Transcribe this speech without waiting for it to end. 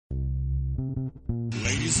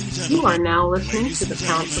You are now listening to the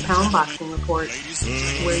Pound for Pound Boxing Report,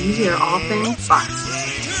 where you hear all things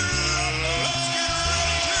boxing.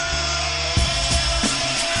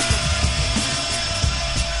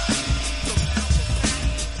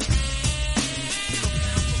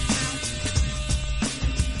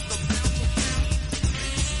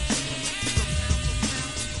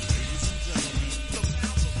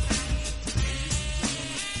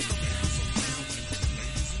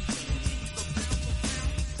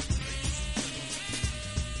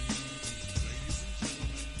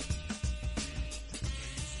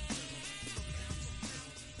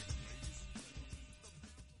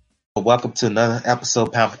 Welcome to another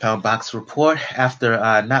episode Pound for Pound Box Report. After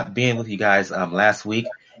not being with you guys last week,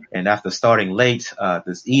 and after starting late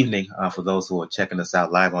this evening, for those who are checking us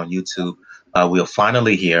out live on YouTube, we're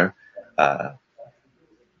finally here.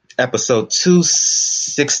 Episode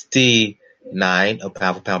 269 of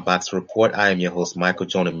Pound for Pound Box Report. I am your host, Michael.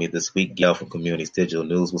 Joining me this week, Gail from Communities Digital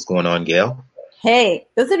News. What's going on, Gail? Hey,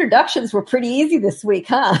 those introductions were pretty easy this week,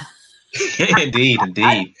 huh? Indeed.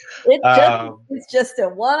 It's just a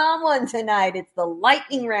one-on-one tonight. It's the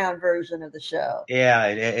lightning round version of the show. Yeah,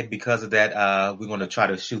 and because of that, we're going to try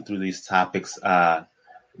to shoot through these topics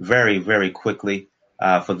very, very quickly.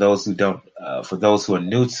 For those who are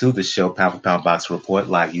new to the show, Pound for Pound Box Report,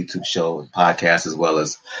 live YouTube show and podcast, as well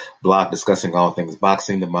as blog discussing all things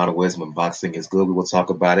boxing. The modern wisdom when boxing is good, we will talk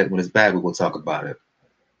about it. When it's bad, we will talk about it.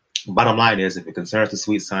 Bottom line is, if it concerns the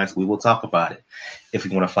sweet science, we will talk about it. If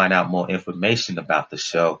you want to find out more information about the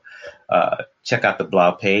show, check out the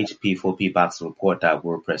blog page,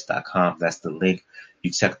 p4pboxreport.wordpress.com. That's the link.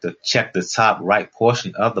 You check the top right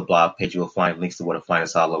portion of the blog page. You will find links to where to find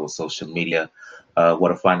us all over social media,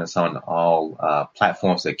 where to find us on all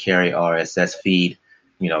platforms that carry RSS feed.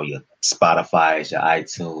 You know, your Spotify, your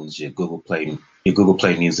iTunes, your Google Play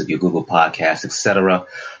Music, your Google Podcasts, etc.,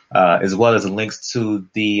 as well as links to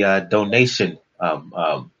the donation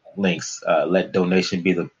links. Let donation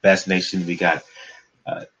be the best nation. We got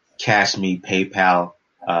Cash Me, PayPal.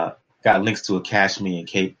 Got links to a Cash Me and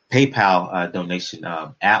PayPal donation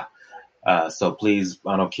app. So please,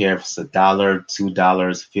 I don't care if it's $1,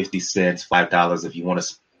 $2, 50 cents, $5. If you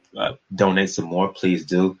want to donate some more, please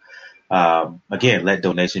do. Again, let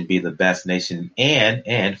donation be the best nation.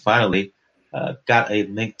 And finally, got a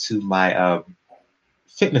link to my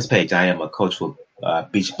fitness page. I am a coach for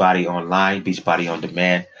Beachbody Online, Beachbody On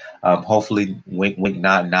Demand. Hopefully, wink, wink,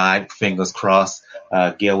 nod, nod, fingers crossed,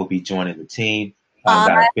 Gail will be joining the team.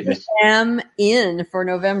 I am in for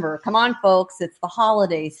November. Come on, folks. It's the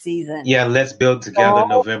holiday season. Yeah, let's build together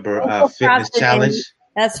November fitness challenge.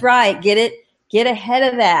 That's right. Get ahead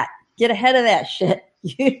of that. Get ahead of that shit.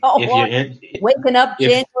 You don't want waking up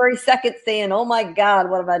January 2nd saying, oh, my God,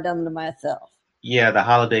 what have I done to myself? Yeah, the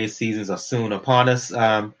holiday seasons are soon upon us.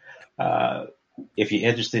 If you're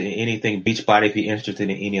interested in anything Beachbody, if you're interested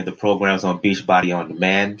in any of the programs on Beachbody On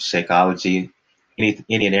Demand, Shakeology, any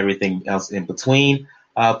and everything else in between,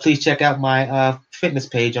 please check out my fitness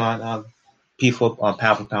page on Pound for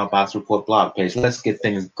Pound Box Report blog page. Let's get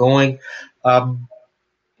things going.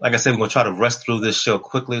 Like I said, we're going to try to rush through this show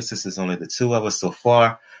quickly since it's only the two of us so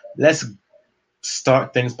far. Let's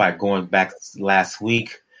start things by going back last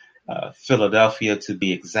week. Philadelphia, to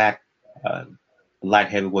be exact, light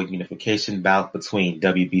heavyweight unification bout between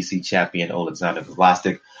WBC champion Alexander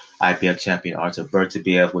Gvozdyk, IBF champion Artur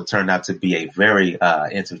Beterbiev, would turn out to be a very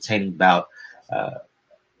entertaining bout.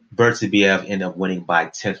 Beterbiev ended up winning by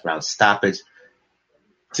 10th round stoppage.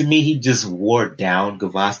 To me, he just wore down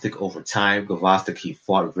Gvozdyk over time. Gvozdyk, he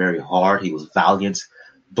fought very hard. He was valiant.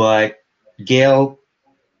 But Gail,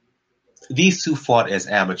 these two fought as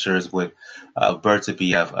amateurs with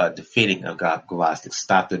Beterbiev defeating Gvozdyk,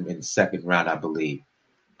 stopped him in the second round, I believe.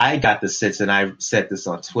 I got the sense, and I said this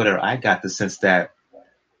on Twitter, I got the sense that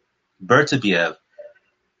Beterbiev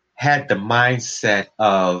had the mindset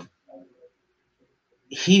of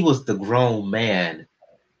he was the grown man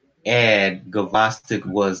and Gvozdyk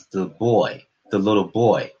was the boy, the little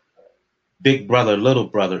boy, big brother, little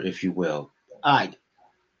brother, if you will. I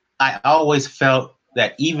always felt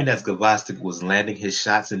that even as Gvozdyk was landing his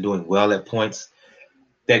shots and doing well at points,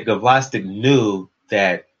 that Gvozdyk knew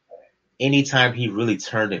that anytime he really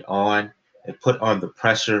turned it on and put on the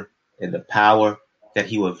pressure and the power, that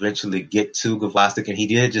he would eventually get to Gvozdyk. And he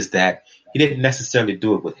did just that. He didn't necessarily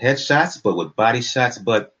do it with headshots, but with body shots.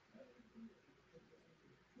 But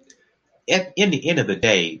in the end of the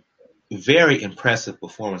day, very impressive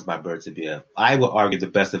performance by Beterbiev. I would argue the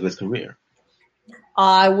best of his career.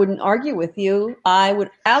 I wouldn't argue with you. I would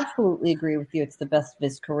absolutely agree with you. It's the best of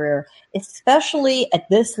his career, especially at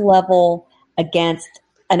this level against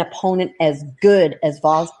an opponent as good as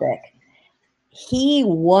Gvozdyk. He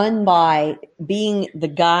won by being the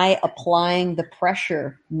guy applying the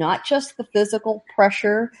pressure, not just the physical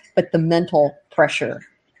pressure, but the mental pressure.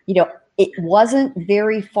 It wasn't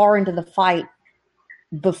very far into the fight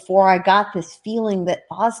before I got this feeling that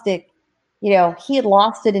Gvozdyk, he had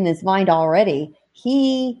lost it in his mind already.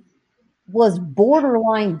 He was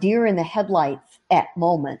borderline deer in the headlights at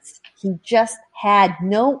moments. He just had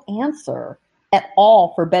no answer at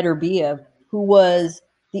all for Beterbiev, who was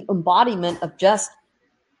the embodiment of just,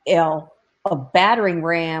 a battering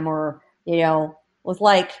ram, or, was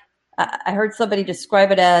like, I heard somebody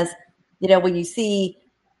describe it as, when you see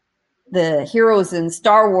the heroes in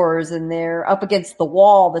Star Wars and they're up against the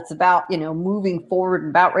wall that's about, moving forward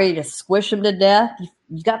and about ready to squish them to death.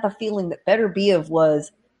 You got the feeling that Beterbiev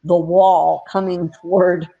was the wall coming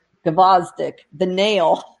toward Gvozdyk, the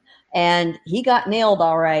nail, and he got nailed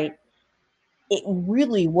all right. It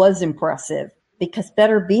really was impressive because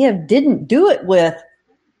Beterbiev didn't do it with,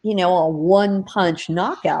 a one-punch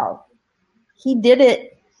knockout. He did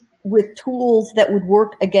it with tools that would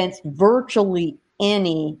work against virtually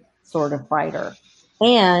any sort of fighter.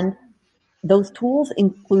 And those tools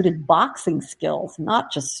included boxing skills,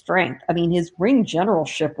 not just strength. I mean, his ring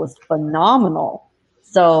generalship was phenomenal.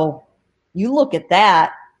 So you look at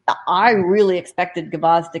that, I really expected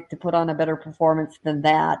Gvozdyk to put on a better performance than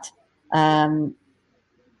that.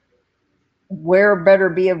 Where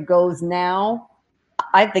Beterbiev goes now,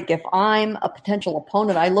 I think if I'm a potential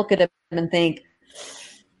opponent, I look at him and think,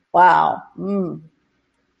 wow,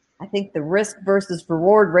 I think the risk versus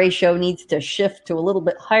reward ratio needs to shift to a little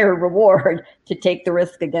bit higher reward to take the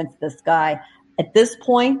risk against this guy. At this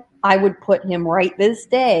point, I would put him right this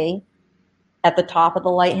day at the top of the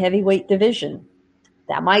light heavyweight division.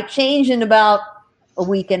 That might change in about a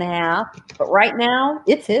week and a half, but right now,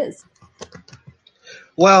 it's his.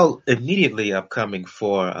 Well, immediately upcoming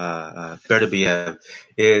for Beterbiev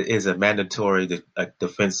is a mandatory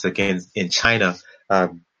defense in China.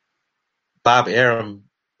 Bob Arum,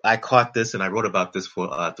 I caught this and I wrote about this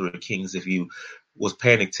for Three Kings. If you was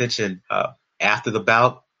paying attention after the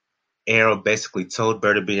bout, Arum basically told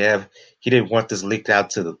Beterbiev he didn't want this leaked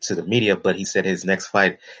out to the media, but he said his next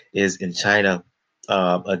fight is in China,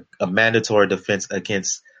 a mandatory defense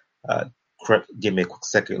against. Give me a quick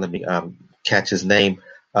second. Let me catch his name.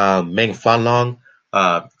 Meng Fanlong.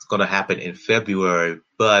 It's going to happen in February,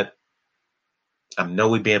 but I know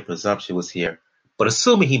we're being presumptuous here. But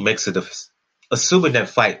assuming he makes assuming that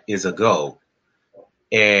fight is a go,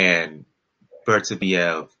 and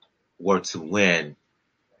Beterbiev were to win,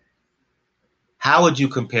 how would you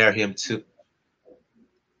compare him to?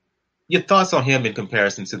 Your thoughts on him in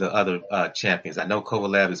comparison to the other champions? I know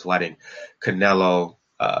Kovalev is fighting Canelo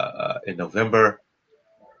in November.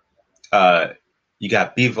 You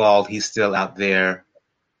got Bivol, he's still out there.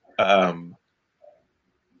 Where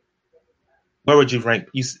would you rank?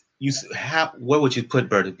 Where would you put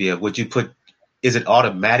Beterbiev? Is it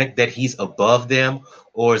automatic that he's above them,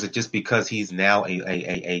 or is it just because he's now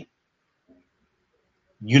a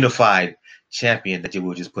unified champion that you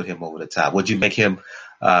would just put him over the top? Would you make him?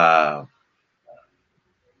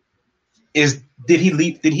 Is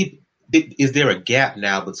there a gap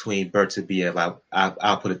now between Beterbiev?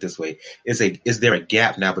 I'll put it this way: is there a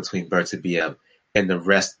gap now between Beterbiev and the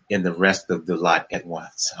rest of the lot at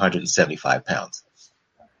 175 pounds?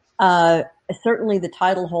 Certainly the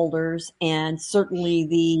title holders, and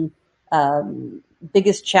certainly the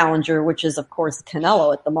biggest challenger, which is of course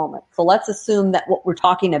Canelo at the moment. So let's assume that what we're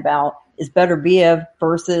talking about is Beterbiev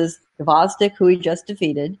versus Gvozdyk, who he just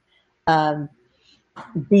defeated, Bivol,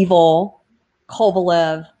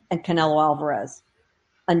 Kovalev, and Canelo Alvarez.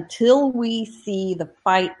 Until we see the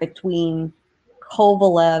fight between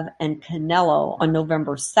Kovalev and Canelo on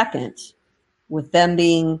November 2nd, with them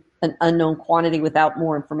being an unknown quantity without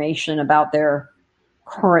more information about their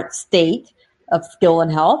current state of skill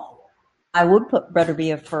and health, I would put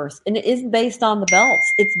Beterbiev first. And it isn't based on the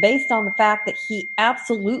belts. It's based on the fact that he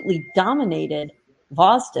absolutely dominated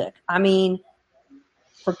Gvozdyk. I mean,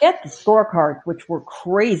 forget the scorecards, which were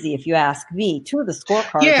crazy if you ask me. Two of the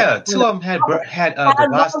scorecards. Yeah, two of them had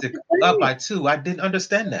Gvozdyk up by 2. I didn't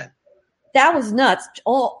understand that. That was nuts.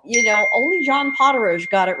 Only John Potteridge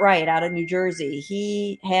got it right out of New Jersey.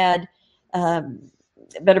 He had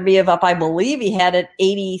Beterbiev up, I believe he had it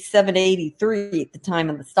 87-83 at the time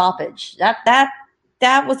of the stoppage. That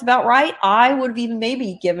was about right. I would have even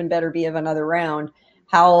maybe given Beterbiev another round.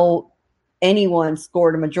 How anyone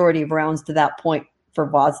scored a majority of rounds to that point for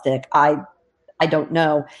Gvozdyk, I don't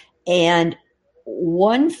know. And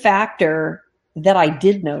one factor that I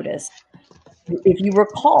did notice, if you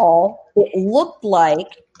recall, it looked like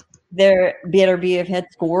Beterbiev had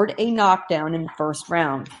scored a knockdown in the first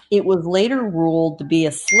round. It was later ruled to be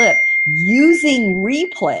a slip using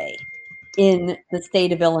replay in the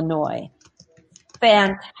state of Illinois.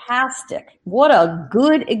 Fantastic. What a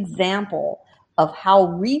good example of how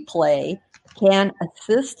replay can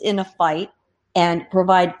assist in a fight and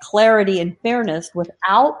provide clarity and fairness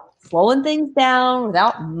without slowing things down,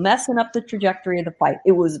 without messing up the trajectory of the fight.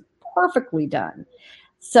 It was perfectly done.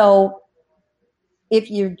 So if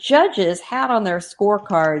your judges had on their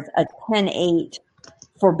scorecards a 10-8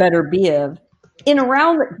 for Beterbiev, in a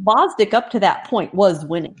round that Gvozdyk up to that point was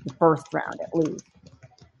winning the first round at least,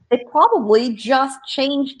 they probably just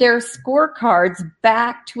changed their scorecards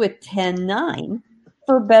back to a 10-9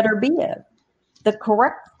 for Beterbiev. The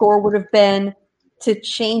correct score would have been to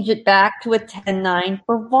change it back to a 10-9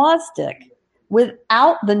 for Gvozdyk.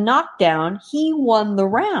 Without the knockdown, he won the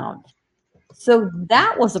round. So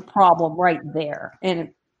that was a problem right there. And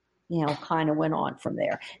it, kind of went on from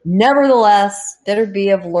there. Nevertheless,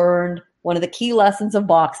 Beterbiev learned one of the key lessons of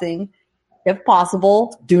boxing. If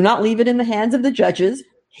possible, do not leave it in the hands of the judges.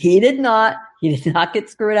 He did not. He did not get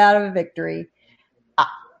screwed out of a victory.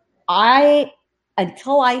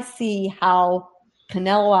 Until I see how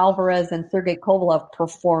Canelo Alvarez and Sergey Kovalev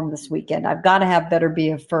perform this weekend, I've got to have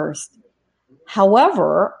Beterbiev first.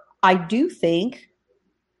 However, I do think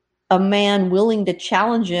a man willing to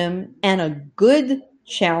challenge him, and a good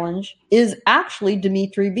challenge, is actually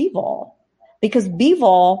Dmitry Bivol, because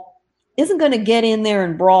Bivol isn't going to get in there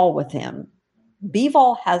and brawl with him.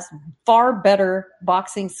 Bivol has far better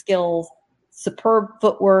boxing skills, superb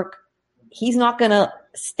footwork. He's not going to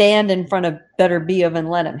stand in front of Beterbiev and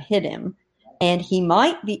let him hit him. And he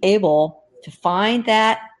might be able to find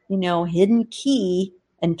that, hidden key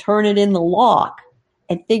and turn it in the lock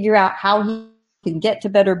and figure out how he can get to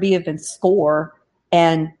Beterbiev and score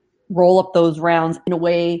and roll up those rounds in a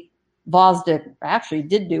way Gvozdyk actually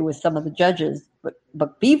did do with some of the judges,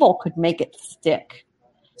 but Bivol could make it stick.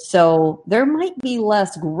 So there might be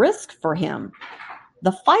less risk for him.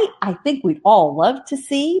 The fight I think we'd all love to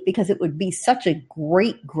see, because it would be such a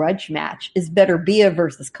great grudge match, is Beterbiev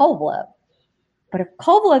versus Kovalev. But if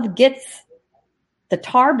Kovalev gets the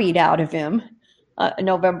tar beat out of him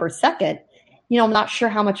November 2nd, I'm not sure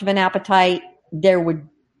how much of an appetite there would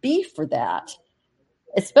be for that,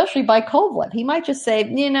 especially by Kovalev. He might just say,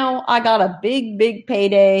 I got a big, big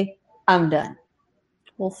payday. I'm done.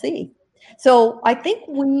 We'll see. So I think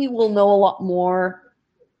we will know a lot more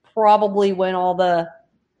probably when all the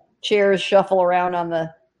chairs shuffle around on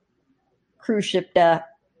the cruise ship,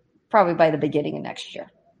 probably by the beginning of next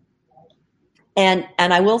year. And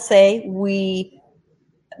I will say we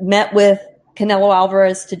met with Canelo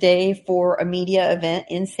Alvarez today for a media event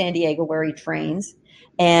in San Diego where he trains.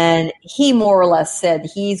 And he more or less said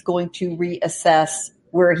he's going to reassess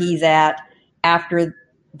where he's at after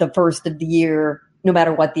the first of the year, no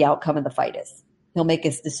matter what the outcome of the fight is. He'll make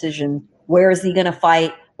his decision. Where is he going to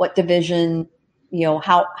fight? What division?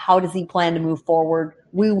 How does he plan to move forward?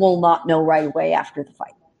 We will not know right away after the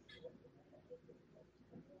fight.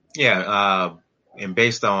 Yeah, and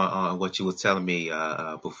based on what you were telling me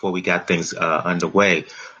before we got things underway,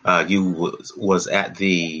 you was at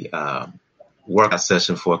the workout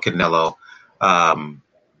session for Canelo. The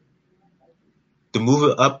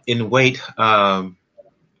move up in weight,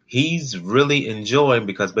 he's really enjoying,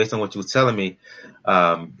 because based on what you were telling me,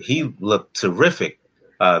 he looked terrific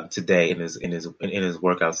today in his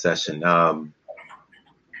workout session,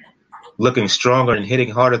 looking stronger and hitting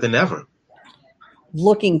harder than ever.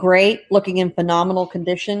 Looking great, looking in phenomenal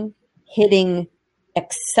condition, hitting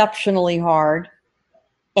exceptionally hard,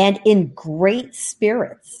 and in great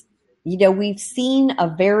spirits. We've seen a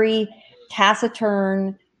very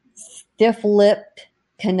taciturn, stiff-lipped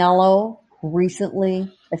Canelo recently,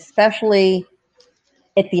 especially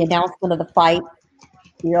at the announcement of the fight.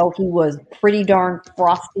 He was pretty darn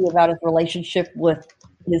frosty about his relationship with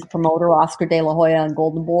his promoter, Oscar De La Hoya, and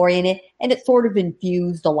Golden Boy, and it sort of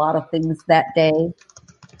infused a lot of things that day.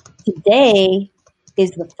 Today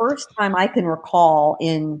is the first time I can recall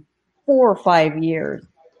in 4 or 5 years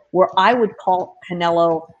where I would call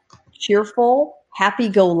Canelo cheerful,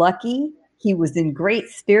 happy-go-lucky. He was in great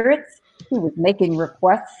spirits. He was making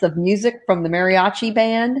requests of music from the mariachi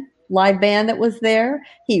band, live band that was there.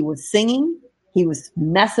 He was singing. He was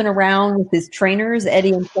messing around with his trainers,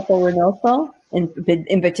 Eddie and Chepo Reynoso.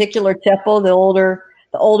 In particular, Chepo,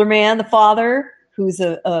 the older man, the father, who's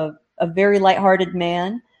a very lighthearted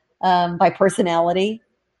man by personality.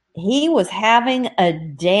 He was having a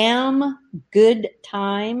damn good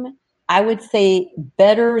time. I would say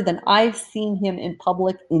better than I've seen him in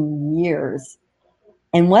public in years.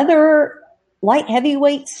 And whether light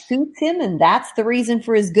heavyweight suits him and that's the reason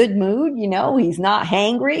for his good mood, he's not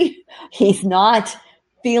hangry. He's not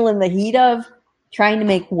feeling the heat of trying to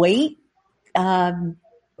make weight.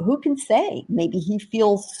 Who can say? Maybe he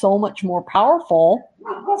feels so much more powerful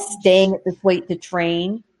staying at this weight to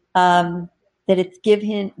train that it's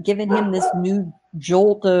given him this new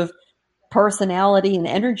jolt of personality and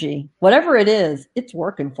energy. Whatever it is, it's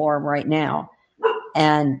working for him right now.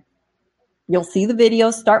 And you'll see the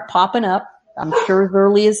videos start popping up, I'm sure as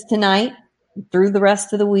early as tonight through the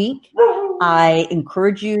rest of the week. I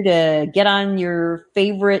encourage you to get on your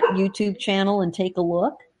favorite YouTube channel and take a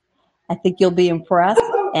look. I think you'll be impressed.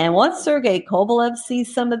 And once Sergey Kovalev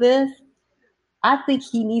sees some of this, I think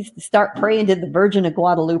he needs to start praying to the Virgin of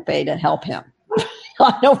Guadalupe to help him.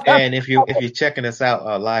 And if you're checking us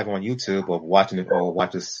out live on YouTube or watching it or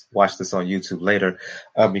watch this on YouTube later,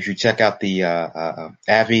 if you check out the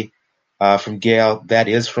Avi from Gail, that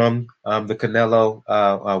is from the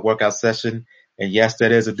Canelo workout session. And yes,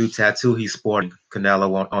 that is a new tattoo he's sporting,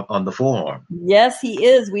 Canelo, on the forearm. Yes, he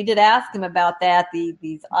is. We did ask him about that.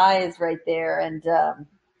 These eyes right there, and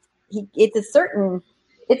it's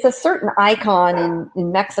a certain icon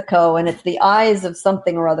in Mexico, and it's the eyes of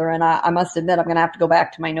something or other. And I must admit, I'm going to have to go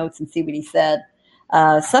back to my notes and see what he said.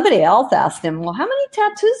 Somebody else asked him, "Well, how many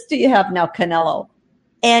tattoos do you have now, Canelo?"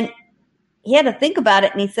 And he had to think about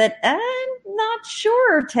it, and he said, "I'm not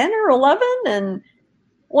sure, 10 or 11." And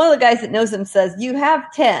one of the guys that knows him says, "You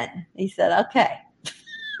have 10." He said, "Okay."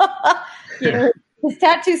 His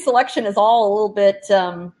tattoo selection is all a little bit,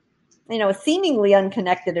 seemingly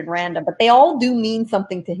unconnected and random, but they all do mean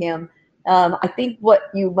something to him. I think what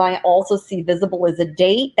you might also see visible is a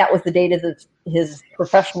date. That was the date of his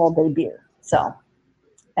professional debut. So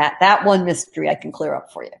that one mystery I can clear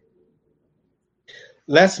up for you.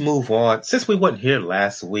 Let's move on. Since we weren't here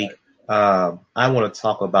last week, I want to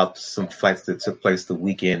talk about some fights that took place the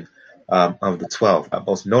weekend of the 12th.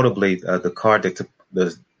 Most notably, the card that took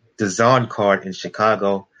the DAZN card in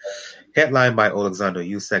Chicago, headlined by Alexander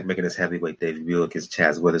Usyk making his heavyweight debut against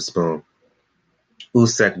Chaz Witherspoon.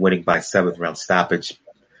 Usyk winning by 7th round stoppage.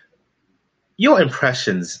 Your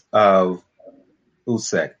impressions of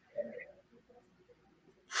Usyk,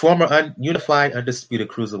 former unified undisputed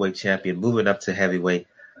cruiserweight champion, moving up to heavyweight.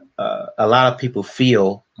 A lot of people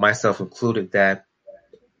feel, myself included, that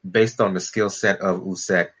based on the skill set of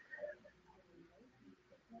Usyk,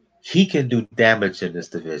 he can do damage in this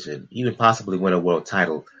division, even possibly win a world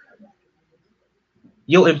title.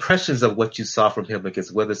 Your impressions of what you saw from him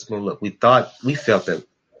against Witherspoon. Look, we felt that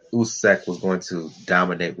Usyk was going to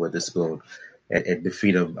dominate Witherspoon and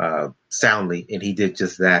defeat him soundly, and he did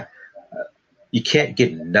just that. You can't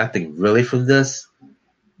get nothing really from this,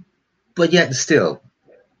 but yet still,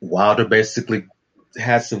 Wilder basically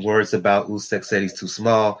had some words about Usyk, said he's too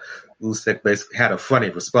small. Usyk basically had a funny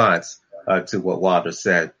response to what Wilder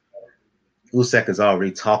said. Usyk is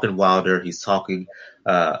already talking Wilder. He's talking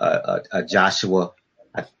Joshua.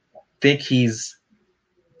 I think he's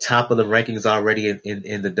top of the rankings already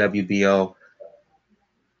in the WBO.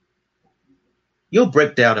 Your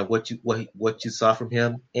breakdown of what you saw from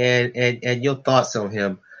him and your thoughts on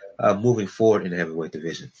him moving forward in the heavyweight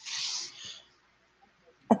division.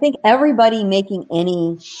 I think everybody making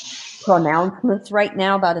any pronouncements right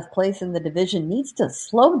now about his place in the division needs to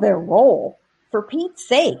slow their roll. For Pete's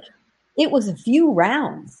sake, it was a few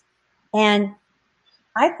rounds. And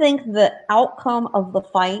I think the outcome of the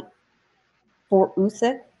fight for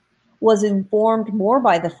Usyk was informed more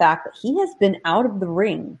by the fact that he has been out of the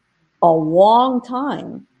ring a long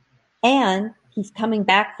time, and he's coming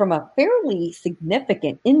back from a fairly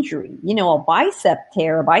significant injury. A bicep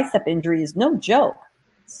tear, a bicep injury is no joke.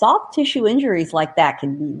 Soft tissue injuries like that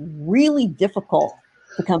can be really difficult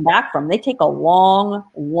to come back from. They take a long,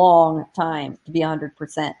 long time to be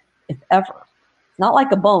 100%, if ever. It's not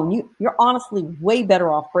like a bone. You're honestly way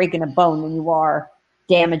better off breaking a bone than you are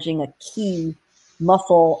damaging a key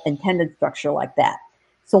muscle and tendon structure like that.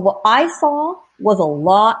 So what I saw was a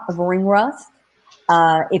lot of ring rust.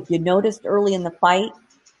 If you noticed early in the fight,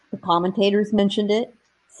 the commentators mentioned it,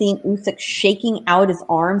 seeing Usyk shaking out his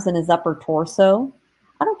arms and his upper torso.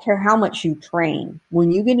 I don't care how much you train.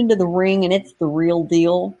 When you get into the ring and it's the real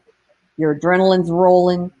deal, your adrenaline's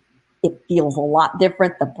rolling, it feels a lot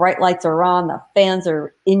different. The bright lights are on, the fans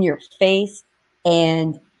are in your face,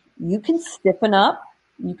 and you can stiffen up.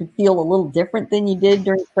 You can feel a little different than you did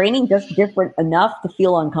during training, just different enough to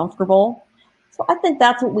feel uncomfortable. So I think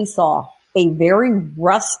that's what we saw, a very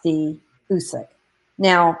rusty Usyk.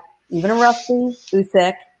 Now, even a rusty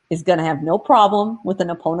Usyk is going to have no problem with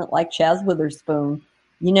an opponent like Chaz Witherspoon.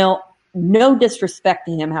 No disrespect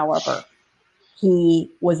to him, however.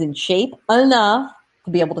 He was in shape enough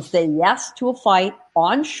to be able to say yes to a fight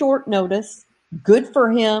on short notice. Good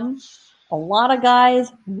for him. A lot of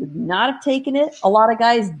guys would not have taken it. A lot of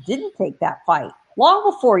guys didn't take that fight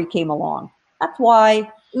long before he came along. That's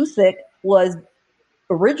why Usyk was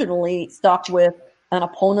originally stuck with an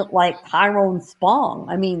opponent like Tyrone Spong.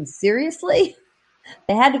 I mean, seriously?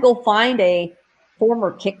 They had to go find a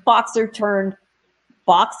former kickboxer turned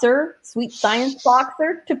boxer, sweet science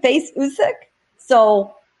boxer, to face Usyk.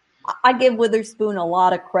 So I give Witherspoon a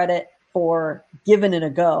lot of credit for giving it a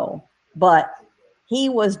go, but he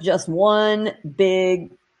was just one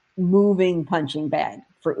big moving punching bag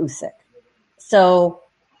for Usyk. So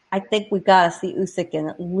I think we've got to see Usyk in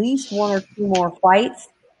at least one or two more fights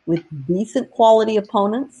with decent quality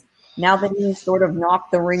opponents now that he's sort of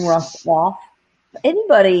knocked the ring rust off.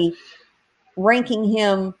 Anybody ranking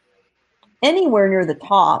him anywhere near the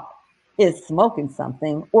top is smoking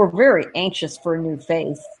something or very anxious for a new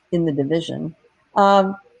face in the division.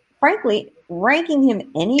 Frankly, ranking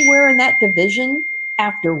him anywhere in that division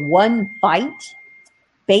after one fight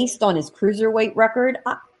based on his cruiserweight record,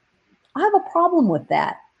 I have a problem with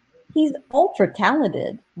that. He's ultra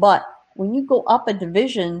talented, but when you go up a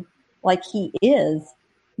division like he is,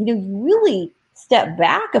 you really step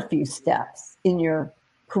back a few steps in your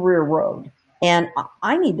career road. And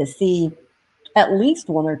I need to see at least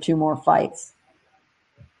one or two more fights.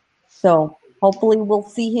 So hopefully we'll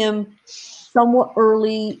see him somewhat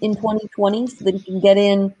early in 2020 so that he can get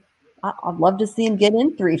in. I'd love to see him get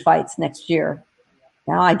in 3 fights next year.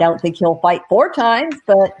 Now, I don't think he'll fight 4 times,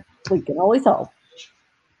 but we can always hope.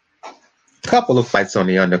 Couple of fights on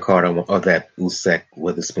the undercard of that Usyk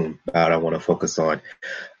Witherspoon bout I want to focus on.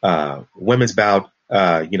 Women's bout,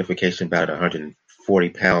 unification bout at 140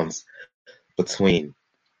 pounds between,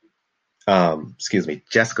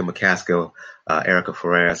 Jessica McCaskill, Erica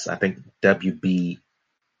Ferreras. I think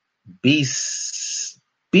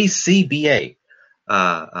BCBA,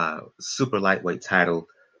 super lightweight title.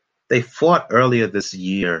 They fought earlier this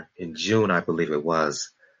year in June, I believe it was.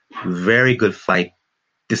 Very good fight.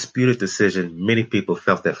 Disputed decision. Many people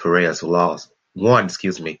felt that Ferreras won,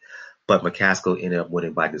 but McCaskill ended up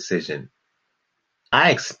winning by decision.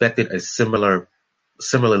 I expected a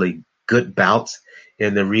similarly good bout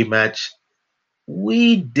in the rematch.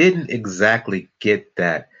 We didn't exactly get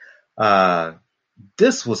that.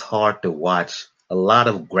 This was hard to watch. A lot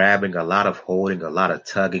of grabbing, a lot of holding, a lot of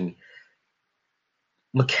tugging.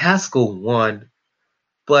 McCaskill won,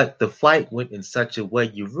 but the fight went in such a way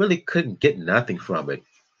you really couldn't get nothing from it.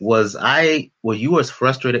 Were you as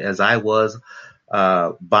frustrated as I was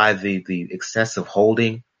by the excessive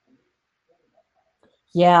holding?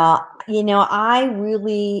 Yeah, I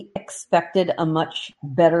really expected a much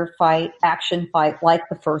better action fight like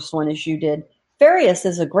the first one as you did. Farias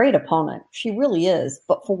is a great opponent. She really is.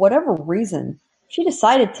 But for whatever reason, she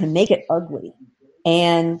decided to make it ugly.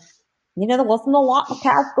 And, there wasn't a lot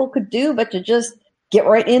McCaskill could do but to just get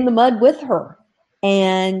right in the mud with her.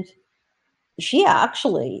 And she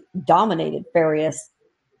actually dominated Farias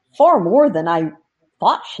far more than I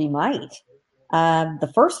thought she might.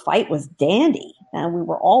 The first fight was dandy, and we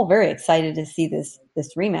were all very excited to see this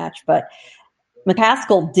rematch. But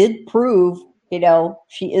McCaskill did prove,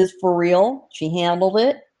 she is for real. She handled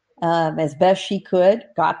it as best she could,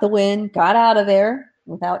 got the win, got out of there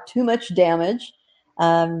without too much damage.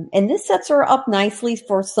 And this sets her up nicely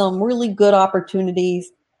for some really good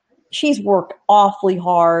opportunities. She's worked awfully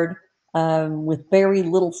hard with very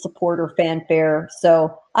little support or fanfare.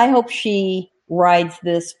 So I hope she rides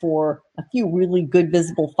this for a few really good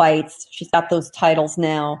visible fights. She's got those titles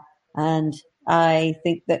now, and I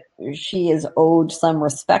think that she is owed some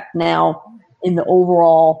respect now in the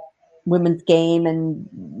overall women's game. And,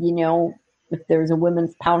 if there's a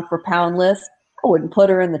women's pound for pound list, I wouldn't put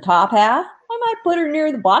her in the top half. I might put her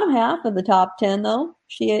near the bottom half of the top 10, though.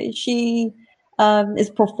 She is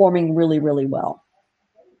performing really, really well.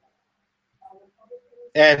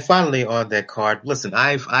 And finally on that card, listen,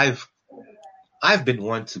 I've been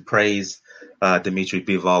one to praise Dmitry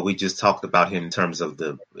Bivol. We just talked about him in terms of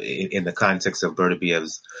in the context of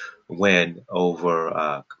Berdibiev's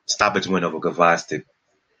stoppage win over Gvozdyk.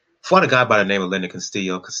 Fought a guy by the name of Leonard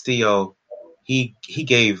Castillo. Castillo, he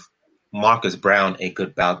gave Marcus Brown a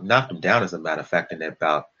good bout, knocked him down as a matter of fact in that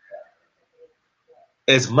bout.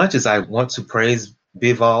 As much as I want to praise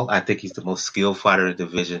Bivol, I think he's the most skilled fighter in the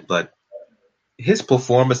division, but his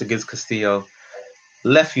performance against Castillo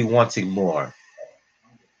left you wanting more.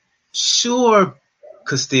 Sure,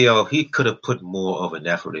 Castillo, he could have put more of an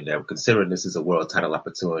effort in there, considering this is a world title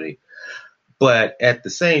opportunity. But at the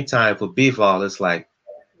same time, for Bivol, it's like,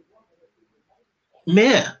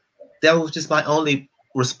 man, that was just my only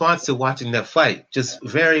response to watching that fight. Just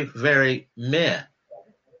very, very meh.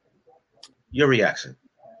 Your reaction?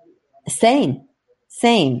 Same.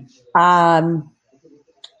 Bivol's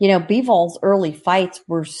early fights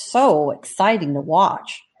were so exciting to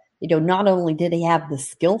watch. Not only did he have the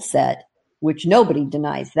skill set, which nobody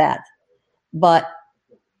denies that, but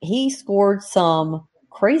he scored some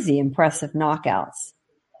crazy impressive knockouts.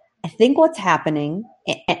 I think what's happening,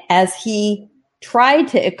 as he tried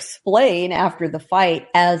to explain after the fight,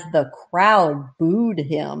 as the crowd booed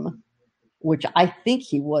him, which I think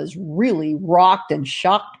he was really rocked and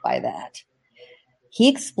shocked by that. He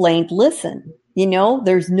explained, listen,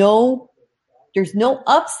 there's no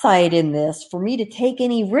upside in this for me to take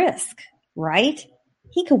any risk, right?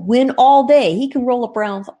 He could win all day. He can roll up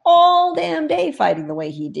rounds all damn day fighting the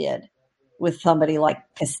way he did with somebody like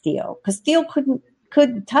Castillo. Castillo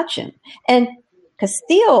couldn't touch him. And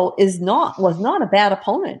Castillo was not a bad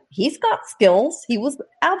opponent. He's got skills. He was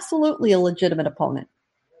absolutely a legitimate opponent.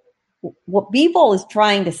 What Bivol is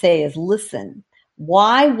trying to say is, listen,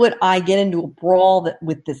 why would I get into a brawl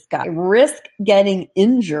with this guy? Risk getting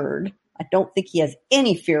injured. I don't think he has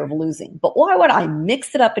any fear of losing. But why would I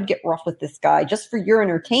mix it up and get rough with this guy just for your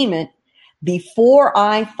entertainment before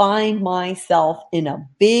I find myself in a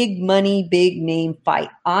big money, big name fight?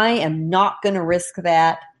 I am not going to risk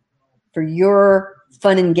that for your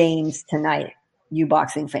fun and games tonight, you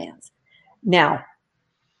boxing fans. Now,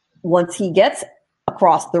 once he gets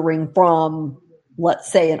across the ring from,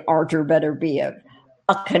 let's say, an Artur Beterbiev,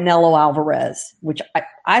 a Canelo Alvarez, which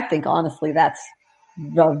I think, honestly, that's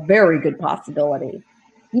a very good possibility.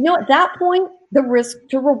 At that point, the risk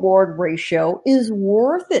to reward ratio is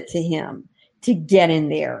worth it to him to get in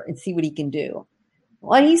there and see what he can do.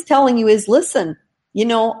 What he's telling you is, listen,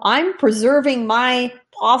 I'm preserving my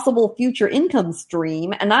possible future income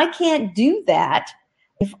stream, and I can't do that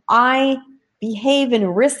if I behave in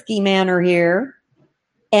a risky manner here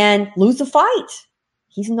and lose a fight.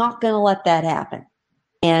 He's not going to let that happen.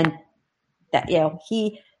 And that,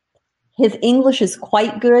 his English is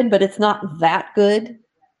quite good, but it's not that good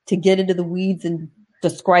to get into the weeds and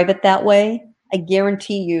describe it that way. I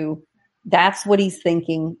guarantee you that's what he's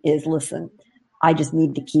thinking is, listen, I just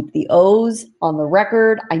need to keep the O's on the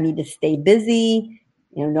record. I need to stay busy.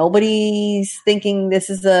 Nobody's thinking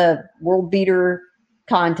this is a world beater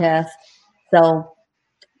contest. So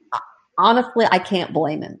honestly, I can't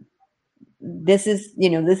blame him. This is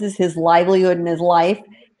his livelihood and his life.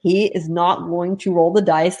 He is not going to roll the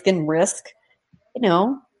dice and risk,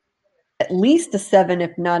 at least a 7,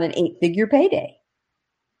 if not an 8-figure payday.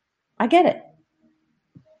 I get it.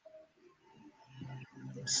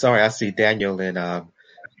 Sorry, I see Daniel and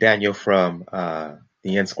Daniel from the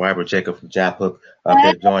Inscriber, Jacob from Jab Hook up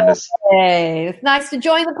there joined us. Hey, it's nice to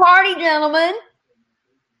join the party, gentlemen.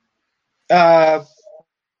 I'll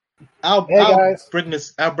bring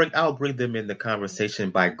them in the conversation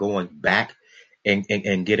by going back and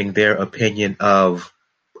getting their opinion of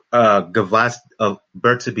Berterbiev's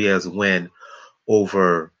win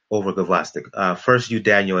over Gvozdyk. First you,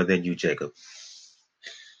 Daniel, and then you, Jacob.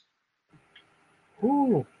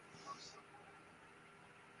 Ooh.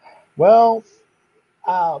 Well,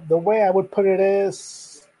 the way I would put it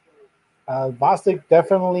is, Gvozdyk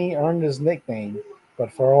definitely earned his nickname,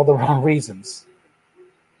 but for all the wrong reasons.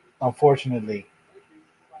 Unfortunately,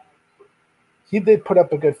 he did put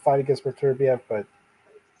up a good fight against Beterbiev, but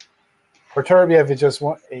Beterbiev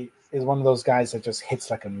is one of those guys that just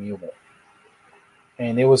hits like a mule,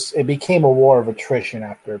 and it became a war of attrition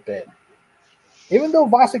after a bit. Even though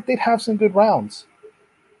Gvozdyk did have some good rounds,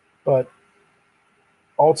 but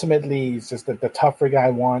ultimately it's just that the tougher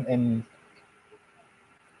guy won, and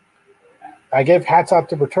I give hats off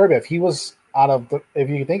to Beterbiev. He was if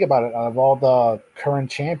you think about it, out of all the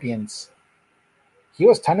current champions, he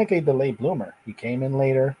was technically the late bloomer. He came in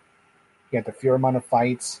later. He had the fewer amount of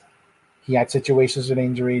fights. He had situations with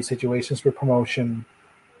injuries, situations with promotion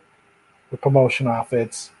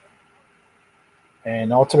outfits.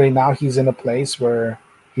 And ultimately now he's in a place where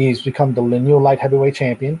he's become the lineal light heavyweight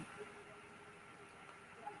champion.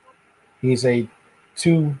 He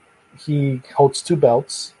holds 2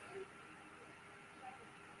 belts.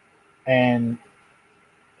 And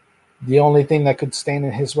the only thing that could stand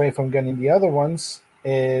in his way from getting the other ones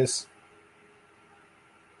is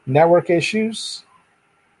network issues.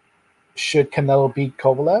 Should Canelo beat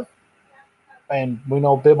Kovalev? And we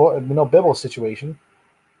know Bivol's situation.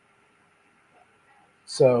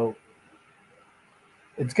 So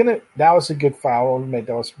That was a good fight. I'll admit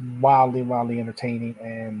that was wildly entertaining,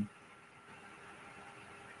 and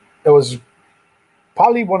it was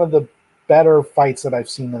probably one of the better fights that I've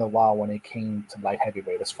seen in a while when it came to light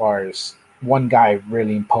heavyweight, as far as one guy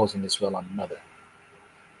really imposing his will on another.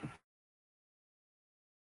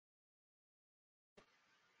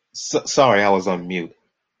 Sorry, I was on mute.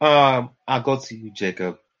 I'll go to you,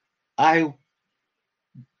 Jacob. I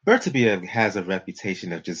Bertaviev has a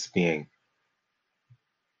reputation of just being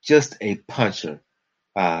just a puncher,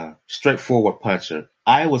 straightforward puncher.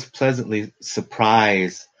 I was pleasantly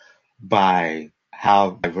surprised by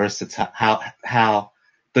how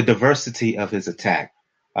the diversity of his attack.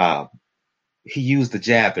 Uh, he used the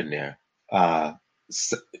jab in there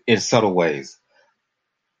in subtle ways.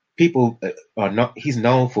 People are not. He's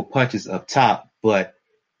known for punches up top, but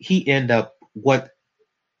he ended up what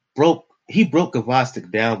broke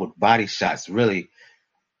Gvozdyk down with body shots. Really,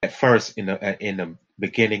 at first in the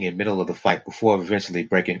beginning and middle of the fight, before eventually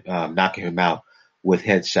knocking him out with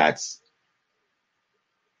headshots.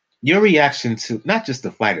 Your reaction to not just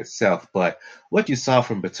the fight itself, but what you saw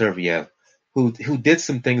from Beterbiev, who did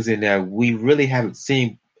some things in there we really haven't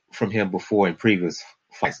seen from him before in previous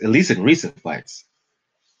fights, at least in recent fights.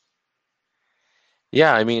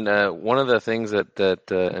 Yeah, I mean, one of the things that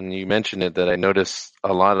and you mentioned it, that I noticed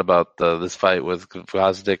a lot about this fight with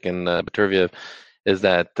Gvozdyk and Beterbiev is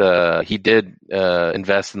that he did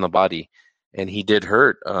invest in the body, and he did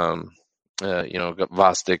hurt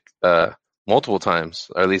Gvozdyk multiple times,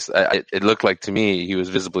 or at least it looked like to me he was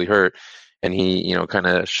visibly hurt, and he kind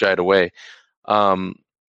of shied away. And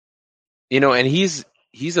he's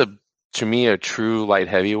to me a true light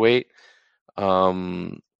heavyweight.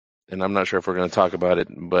 And I'm not sure if we're going to talk about it,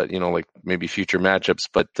 but like maybe future matchups.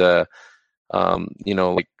 But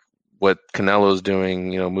like what Canelo's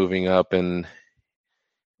doing, moving up and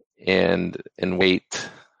weight.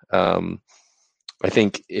 I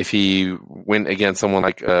think if he went against someone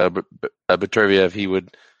like Beterbiev, he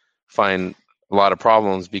would find a lot of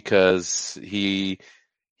problems because he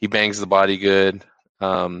bangs the body good.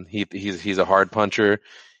 He's a hard puncher.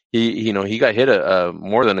 He got hit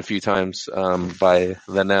more than a few times by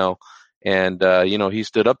Linnell, and he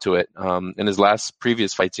stood up to it. In his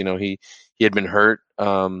previous fights, he had been hurt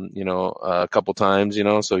a couple times,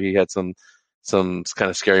 so he had some kind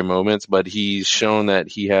of scary moments, but he's shown that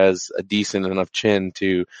he has a decent enough chin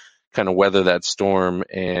to kind of weather that storm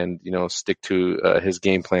and stick to his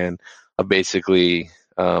game plan of basically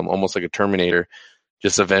almost like a Terminator,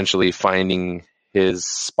 just eventually finding his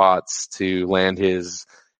spots to land his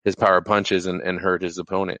power punches and hurt his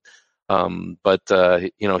opponent. But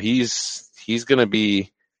he's going to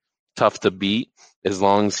be tough to beat as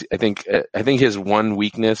long as I think his one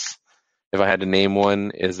weakness, if I had to name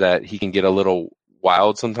one, is that he can get a little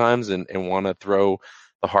wild sometimes and want to throw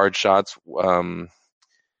the hard shots,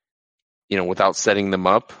 without setting them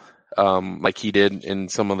up, like he did in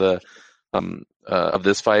some of the of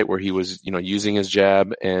this fight where he was, using his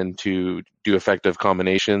jab and to do effective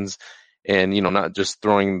combinations and, not just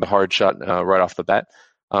throwing the hard shot right off the bat.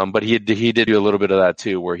 But he did do a little bit of that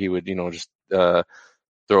too, where he would, just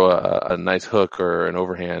throw a nice hook or an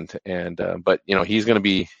overhand. And but he's going to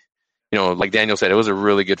be, like Daniel said, it was a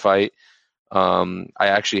really good fight.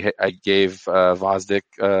 I gave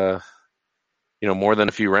Gvozdyk, more than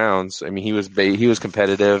a few rounds. I mean, he was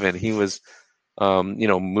competitive, and he was,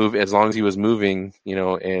 move as long as he was moving,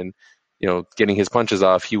 and getting his punches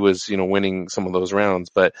off, he was, winning some of those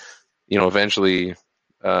rounds. But eventually,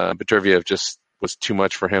 Beterbiev just was too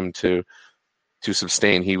much for him to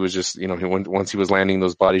sustain. He was just, once he was landing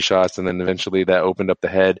those body shots, and then eventually that opened up the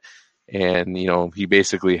head, and he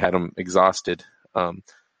basically had him exhausted. And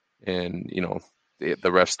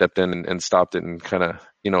the ref stepped in and stopped it, and kind of,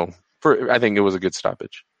 I think it was a good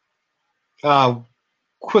stoppage.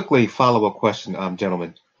 Quickly follow-up question,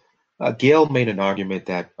 gentlemen. Gail made an argument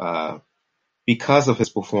that because of his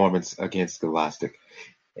performance against Gvozdyk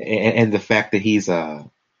and the fact that he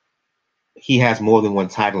has more than one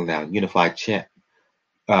title now, unified champ,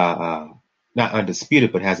 not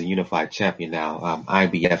undisputed, but has a unified champion now,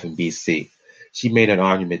 IBF and BC. She made an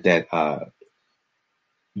argument that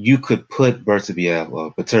you could put Beterbiev,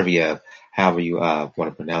 or Beterbiev, however you want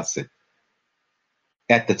to pronounce it,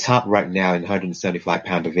 at the top right now in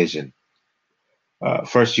 175-pound division.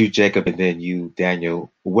 First you, Jacob, and then you,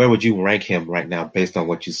 Daniel. Where would you rank him right now based on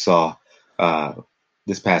what you saw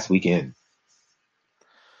this past weekend?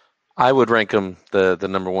 I would rank him the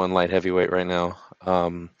number one light heavyweight right now.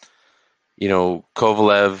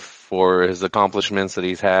 Kovalev, for his accomplishments that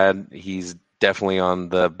he's had, he's definitely on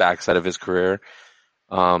the backside of his career.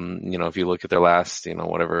 If you look at their last,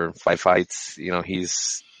 5 fights,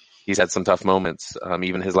 he's had some tough moments,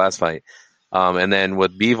 even his last fight. And then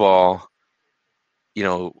with Bivol,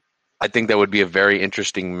 I think that would be a very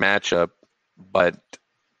interesting matchup, but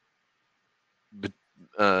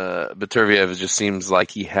Beterbiev just seems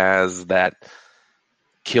like he has that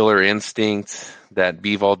killer instinct that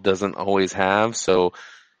Bivol doesn't always have. So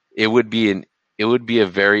it would be a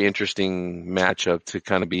very interesting matchup to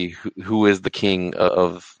kind of be who is the king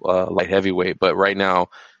of light heavyweight. But right now,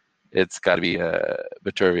 it's got to be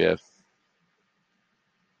Beterbiev.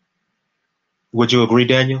 Would you agree,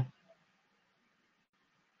 Daniel?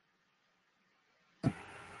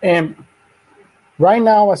 And right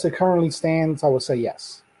now, as it currently stands, I would say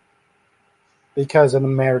yes. Because of the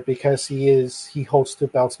merit, because he holds 2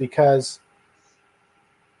 belts, because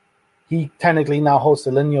he technically now holds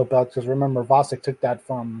the lineal belt, because remember, Vossick took that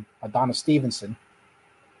from Adonis Stevenson.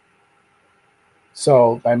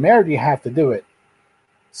 So by merit, you have to do it.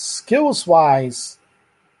 Skills-wise,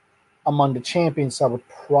 among the champions, I would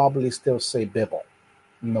probably still say Bivol,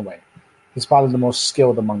 in a way. He's probably the most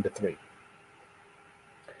skilled among the 3.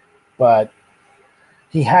 But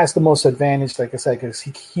he has the most advantage, like I said, because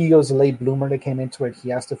he was a late bloomer that came into it. He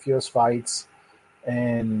has the fierce fights,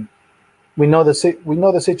 and we know the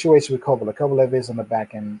situation with Kovalev. Kovalev is on the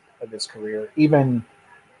back end of his career, even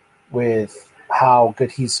with how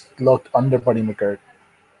good he's looked under Buddy McGirt.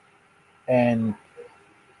 And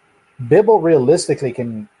Bivol realistically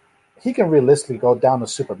can go down to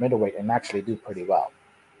super middleweight and actually do pretty well.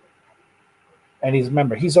 And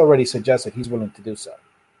he's already suggested he's willing to do so.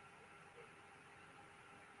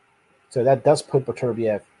 So that does put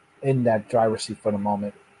Beterbiev in that driver's seat for the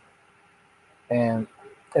moment. And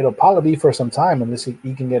it'll probably be for some time unless he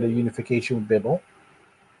can get a unification with Bivol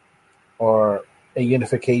or a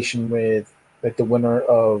unification with the winner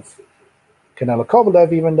of Canelo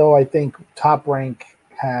Kovalev, even though I think Top Rank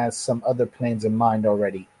has some other plans in mind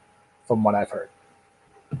already from what I've heard.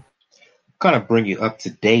 Kind of bring you up to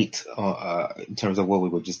date in terms of what we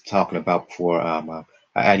were just talking about before I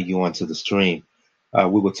added you onto the stream.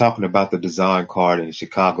 We were talking about the design card in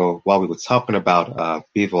Chicago while we were talking about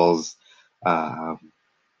Bivol's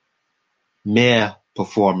meh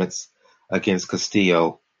performance against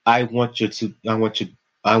Castillo. I want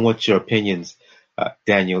your opinions,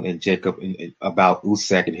 Daniel and Jacob, about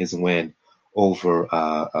Usyk and his win over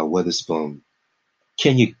Witherspoon.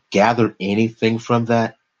 Can you gather anything from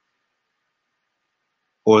that?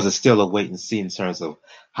 Or is it still a wait and see in terms of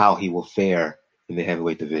how he will fare in the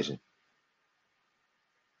heavyweight division?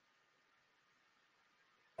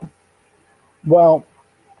 Well,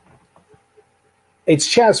 it's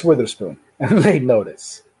Chaz Witherspoon and late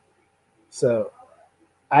notice. So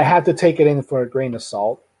I have to take it in for a grain of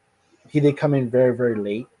salt. He did come in very, very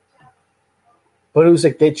late. But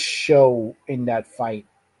Usyk did show in that fight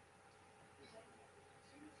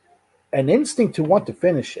an instinct to want to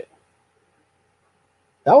finish it.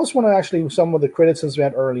 That was one of actually some of the criticisms we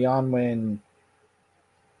had early on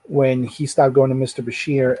when he stopped going to Mr.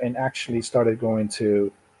 Bashir and actually started going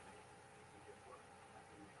to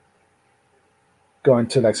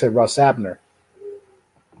like say Russ Abner.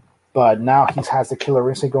 But now he has the killer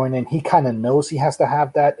instinct going in. He kind of knows he has to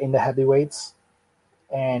have that in the heavyweights.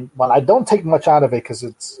 And while I don't take much out of it because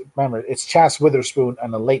it's Chaz Witherspoon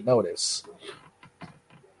and a late notice.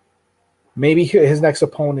 Maybe his next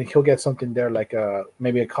opponent, he'll get something there like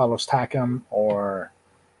maybe a Carlos Takam or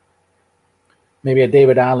maybe a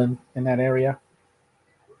David Allen in that area.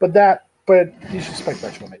 But you should expect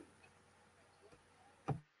that from it.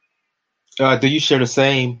 Do you share the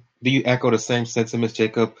same? Do you echo the same sentiments,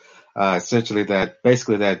 Jacob? Essentially, that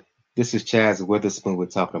this is Chaz Witherspoon we're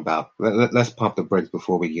talking about. Let's pump the brakes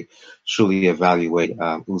before we truly evaluate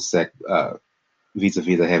Usyk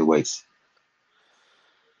vis-a-vis the heavyweights.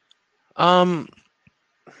 I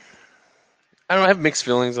have mixed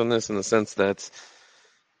feelings on this in the sense that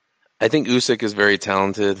I think Usyk is very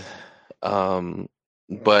talented,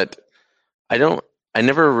 but I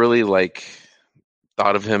never really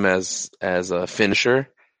thought of him as a finisher.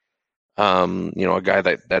 A guy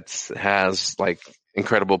that has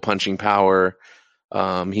incredible punching power.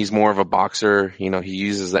 He's more of a boxer. He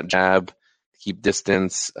uses that jab to keep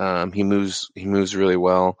distance. He moves really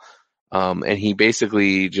well. And he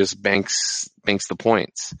basically just banks the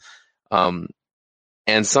points.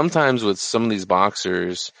 And sometimes with some of these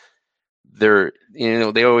boxers,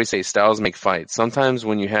 they always say styles make fights. Sometimes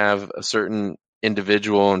when you have a certain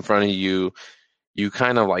individual in front of you, you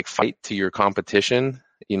kind of fight to your competition.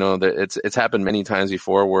 It's happened many times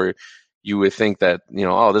before where you would think that,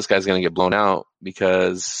 this guy's going to get blown out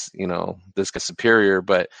because, this guy's superior.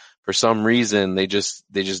 But for some reason they just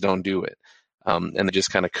don't do it, and they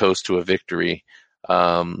just kind of coast to a victory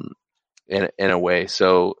in a way.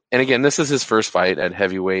 So, and again, this is his first fight at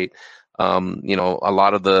heavyweight. You know, a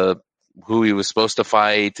lot of who he was supposed to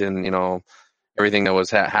fight, and you know, everything that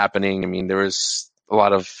was happening. I mean, there was a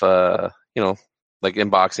lot of you know, like in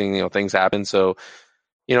boxing, you know, things happen. So,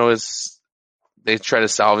 you know, they try to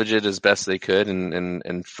salvage it as best they could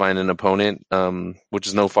and find an opponent, which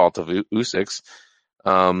is no fault of Usyk's.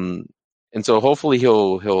 And so hopefully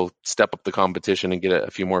he'll step up the competition and get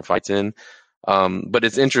a few more fights in. But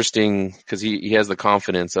it's interesting because he has the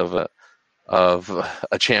confidence of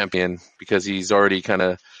a champion, because he's already kind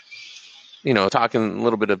of, you know, talking a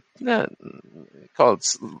little bit of, call it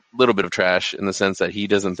a little bit of trash, in the sense that he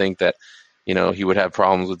doesn't think that, you know, he would have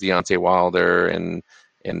problems with Deontay Wilder and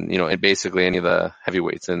you know, and basically any of the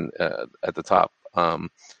heavyweights at the top.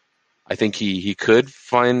 I think he could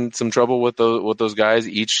find some trouble with those guys.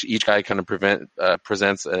 Each guy kind of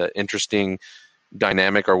presents an interesting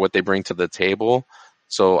dynamic, or what they bring to the table.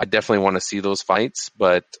 So I definitely want to see those fights,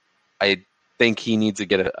 but I think he needs to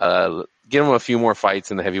get him a few more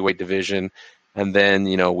fights in the heavyweight division, and then,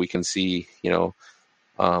 you know, we can see, you know,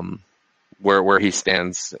 where he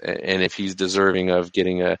stands, and if he's deserving of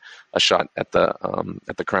getting a shot at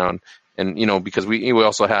the crown. And, you know, because we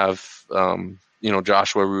also have, you know,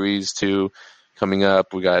 Joshua Ruiz too coming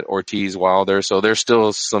up. We got Ortiz, Wilder. So there's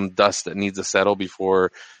still some dust that needs to settle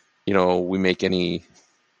before, you know, we make any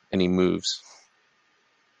moves.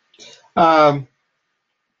 Going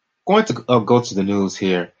to go to the news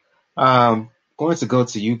here. Going to go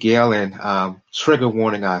to you, Gail, and trigger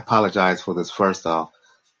warning. I apologize for this first off.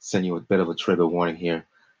 Send you a bit of a trigger warning here.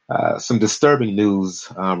 Some disturbing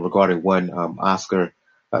news regarding one Oscar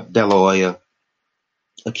De La Hoya,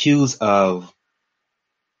 accused of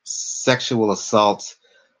sexual assault,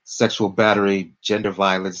 sexual battery, gender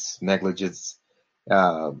violence, negligence.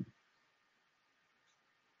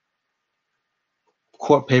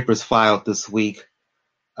 Court papers filed this week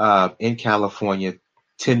in California,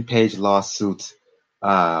 10-page lawsuit.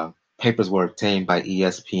 Papers were obtained by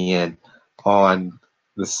ESPN on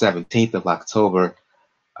the 17th of October.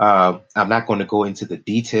 I'm not going to go into the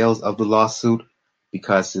details of the lawsuit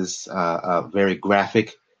because it's very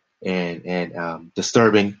graphic and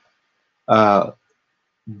disturbing.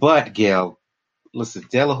 But Gail, listen,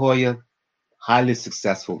 De La Hoya, highly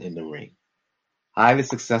successful in the ring, highly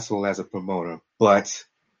successful as a promoter, but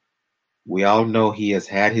we all know he has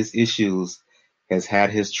had his issues, has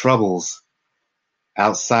had his troubles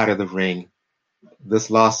outside of the ring.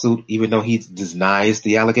 This lawsuit, even though he denies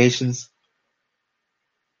the allegations,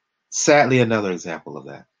 sadly, another example of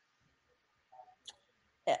that.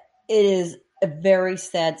 It is a very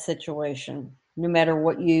sad situation. No matter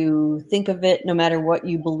what you think of it, no matter what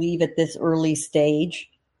you believe at this early stage,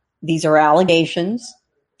 these are allegations.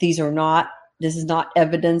 This is not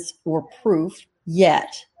evidence or proof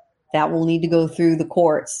yet. That will need to go through the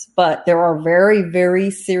courts. But there are very, very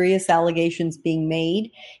serious allegations being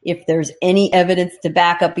made. If there's any evidence to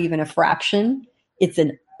back up even a fraction, it's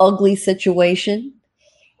an ugly situation.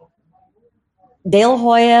 De La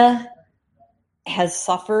Hoya has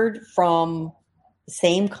suffered from the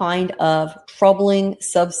same kind of troubling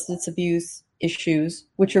substance abuse issues,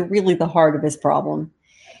 which are really the heart of his problem,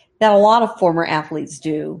 that a lot of former athletes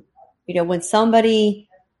do. You know, when somebody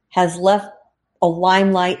has left a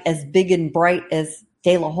limelight as big and bright as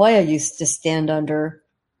De La Hoya used to stand under,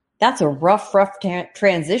 that's a rough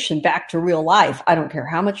transition back to real life. I don't care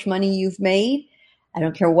how much money you've made. I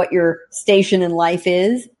don't care what your station in life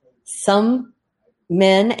is. Some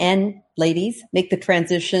men and ladies make the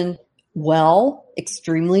transition well,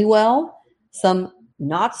 extremely well. Some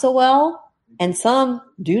not so well, and some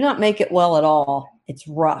do not make it well at all. It's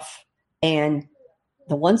rough. And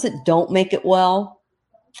the ones that don't make it well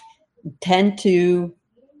tend to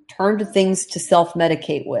turn to things to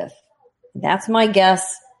self-medicate with. That's my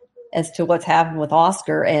guess as to what's happened with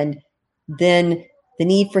Oscar. And then the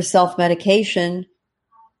need for self-medication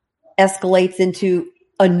escalates into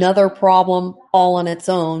another problem all on its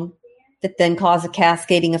own that then causes a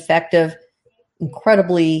cascading effect of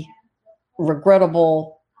incredibly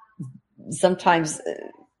regrettable, sometimes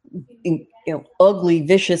ugly,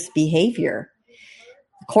 vicious behavior.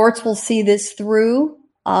 Courts will see this through.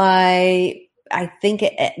 I think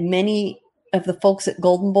many of the folks at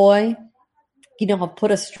Golden Boy, have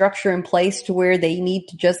put a structure in place to where they need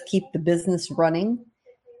to just keep the business running,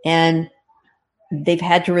 and they've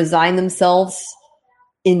had to resign themselves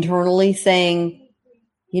internally, saying,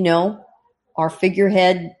 our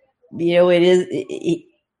figurehead, he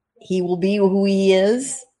will be who he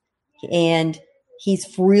is, and He's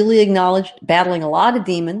freely acknowledged battling a lot of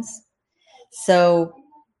demons. So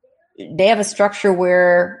they have a structure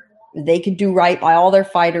where they can do right by all their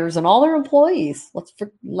fighters and all their employees. Let's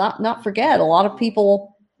not forget, a lot of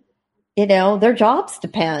people, their jobs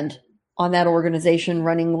depend on that organization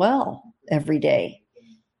running well every day.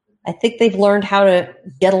 I think they've learned how to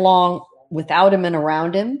get along without him and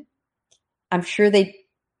around him. I'm sure they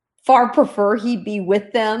far prefer he be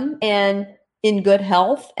with them and in good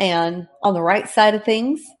health and on the right side of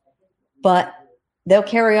things, but they'll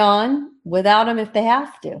carry on without him if they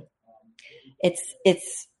have to.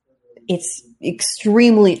 It's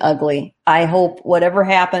extremely ugly. I hope whatever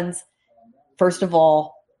happens, first of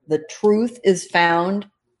all, the truth is found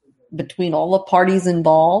between all the parties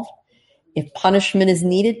involved. If punishment is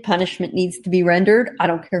needed, punishment needs to be rendered. I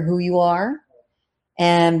don't care who you are.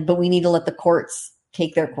 But we need to let the courts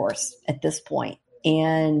take their course at this point.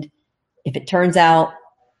 And if it turns out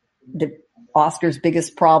that Oscar's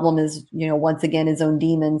biggest problem is, once again, his own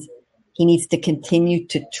demons, he needs to continue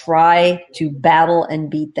to try to battle and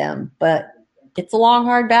beat them. But it's a long,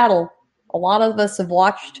 hard battle. A lot of us have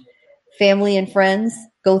watched family and friends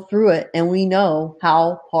go through it, and we know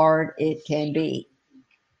how hard it can be.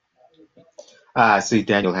 I see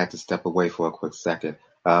Daniel had to step away for a quick second.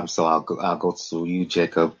 So I'll go to you,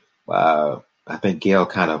 Jacob. I think Gail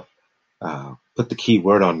kind of put the key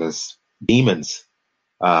word on this: demons.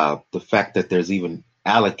 The fact that there's even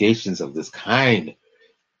allegations of this kind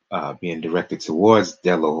being directed towards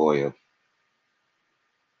De La Hoya.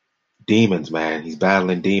 Demons, man. He's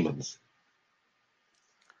battling demons.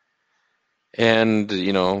 And,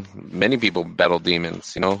 many people battle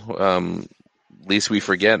demons, least we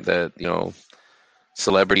forget that,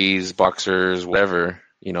 celebrities, boxers, whatever,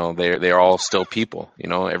 they're all still people.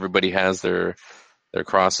 Everybody has their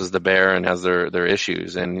crosses to bear and has their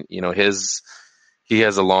issues. And, he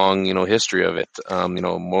has a long, history of it.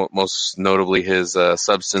 Most notably his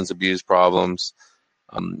substance abuse problems,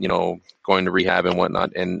 going to rehab and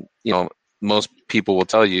whatnot. And, most people will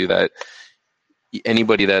tell you that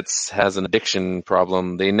anybody has an addiction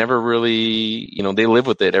problem, they never really, they live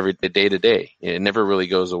with it every day to day. It never really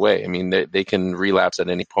goes away. I mean, they can relapse at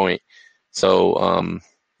any point. So, I'm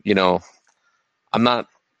not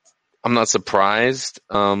surprised,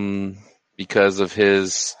 because of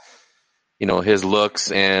his, his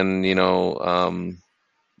looks and,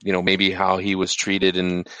 maybe how he was treated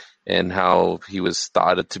and how he was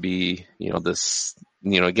thought to be, this,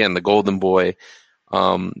 again, the golden boy.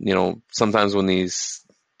 Sometimes when these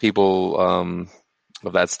people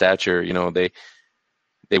of that stature,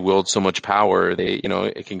 they wield so much power,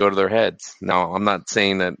 it can go to their heads. Now, I'm not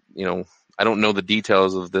saying that, I don't know the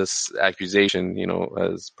details of this accusation,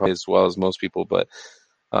 as probably as well as most people, but,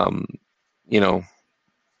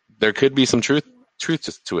 there could be some truth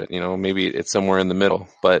to it. Maybe it's somewhere in the middle.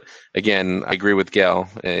 But again, I agree with Gail.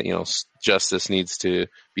 Justice needs to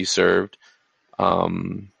be served.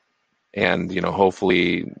 And,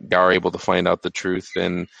 hopefully they are able to find out the truth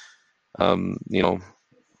and,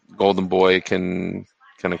 Golden Boy can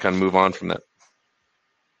kind of move on from that.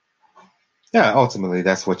 Yeah, ultimately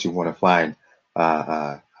that's what you want to find,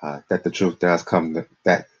 that the truth does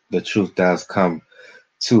come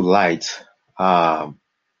to light,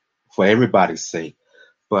 for everybody's sake.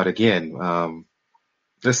 But again,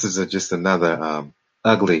 this is just another,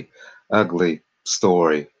 ugly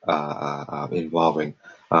story, involving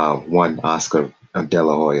one Oscar De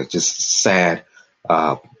La Hoya. Just sad,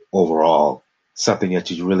 overall. Something that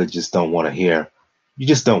you really just don't want to hear. You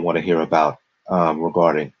just don't want to hear about,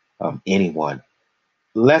 regarding anyone.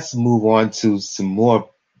 Let's move on to some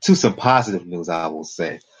positive news. I will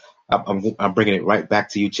say, I'm bringing it right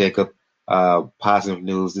back to you, Jacob. Positive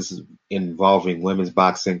news. This is involving women's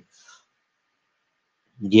boxing.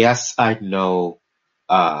 Yes, I know.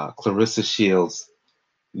 Clarissa Shields,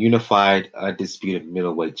 unified undisputed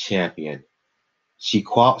middleweight champion. She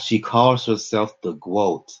calls herself the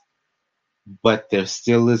GOAT, but there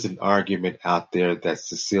still is an argument out there that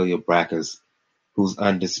Cecilia Brækhus, who's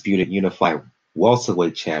undisputed unified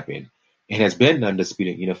welterweight champion, and has been an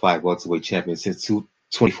undisputed unified welterweight champion since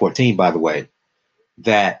 2014, by the way,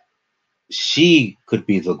 that she could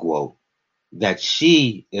be the GOAT, that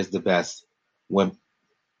she is the best, the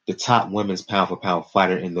top women's pound-for-pound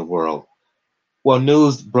fighter in the world. Well,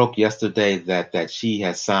 news broke yesterday that she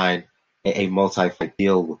has signed a multi-fight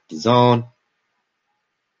deal with DAZN.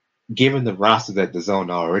 Given the roster that DAZN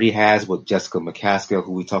already has with Jessica McCaskill,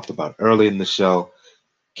 who we talked about earlier in the show,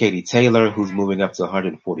 Katie Taylor, who's moving up to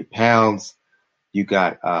 140 pounds. You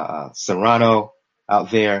got Serrano out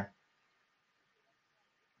there.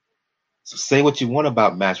 So say what you want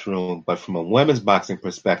about Matchroom, but from a women's boxing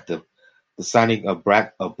perspective, the signing of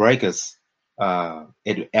Breakus,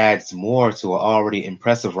 it adds more to an already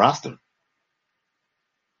impressive roster.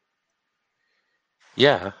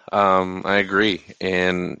 Yeah, I agree.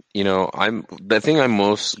 And, the thing I'm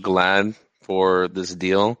most glad for this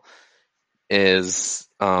deal is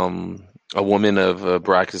a woman of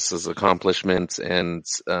Brackus's accomplishments and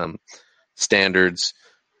standards,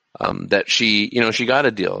 that she got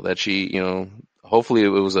a deal, that hopefully it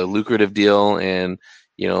was a lucrative deal. And,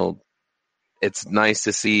 it's nice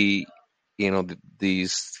to see,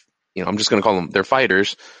 these, I'm just going to call them, they're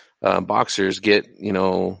fighters, boxers get,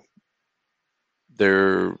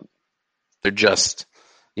 they're just,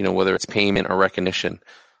 whether it's payment or recognition.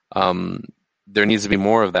 There needs to be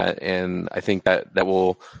more of that. And I think that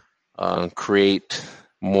will create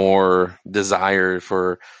more desire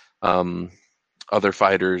for other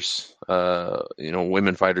fighters,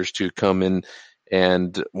 women fighters, to come in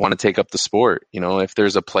and want to take up the sport. If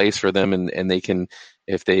there's a place for them and they can,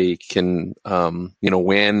 if they can,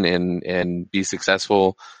 win and be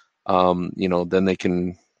successful, then they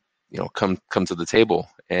can, come to the table.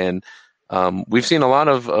 And we've seen a lot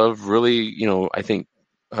of really, I think,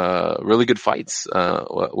 really good fights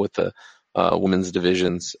with the women's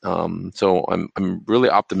divisions. So I'm really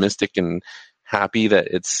optimistic and happy that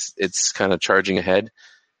it's kind of charging ahead.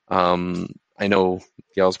 I know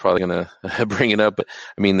Gail's probably going to bring it up, but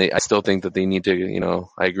I mean, I still think that they need to,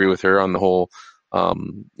 I agree with her on the whole,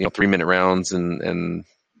 3-minute rounds and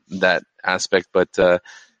that aspect. But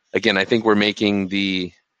again, I think we're making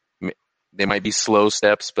they might be slow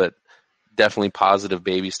steps, but definitely positive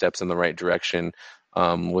baby steps in the right direction,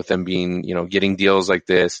 with them being, getting deals like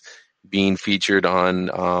this, being featured on,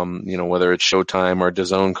 whether it's Showtime or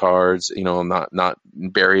DAZN cards, not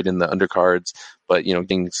buried in the undercards, but,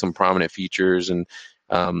 getting some prominent features. And,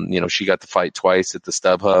 she got to fight twice at the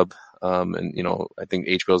StubHub, and, I think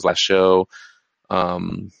HBO's last show.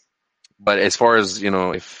 But as far as,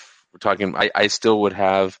 if we're talking, I still would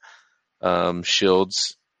have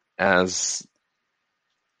Shields as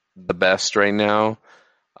the best right now.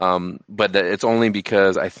 But it's only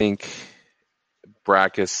because I think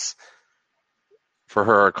Brackus, for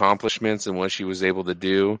her accomplishments and what she was able to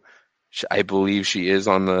do, I believe she is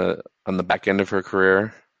on the back end of her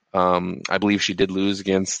career. I believe she did lose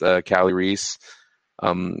against Callie Reese,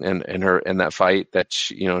 in that fight that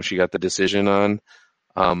she got the decision on.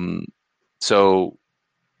 So,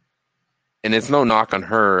 and it's no knock on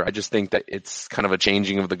her. I just think that it's kind of a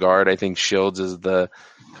changing of the guard. I think Shields is the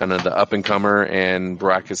kind of the up and comer, and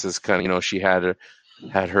Brackus is kind of, she had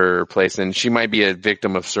her place, and she might be a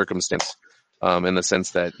victim of circumstance, in the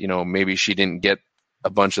sense that, maybe she didn't get a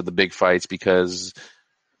bunch of the big fights because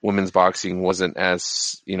women's boxing wasn't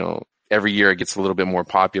as, every year it gets a little bit more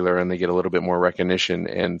popular and they get a little bit more recognition.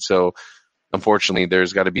 And so unfortunately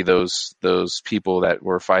there's got to be those people that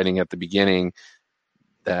were fighting at the beginning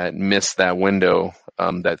that missed that window,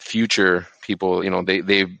 that future people,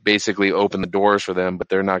 they basically open the doors for them, but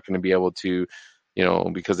they're not going to be able to,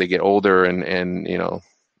 because they get older and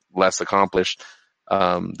less accomplished,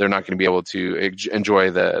 they're not going to be able to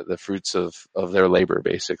enjoy the fruits of their labor,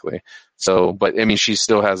 basically. So, but I mean, she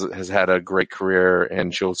still has had a great career,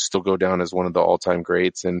 and she'll still go down as one of the all-time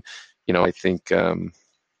greats. And, I think, I'm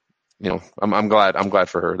glad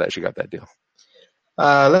for her that she got that deal.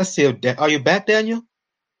 Let's see. Are you back, Daniel?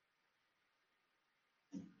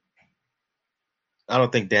 I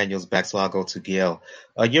don't think Daniel's back, so I'll go to Gail.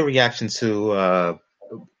 Your reaction to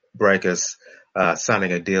Breakus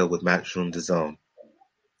signing a deal with Matchroom DAZN?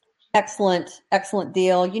 Excellent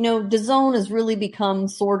deal. DAZN has really become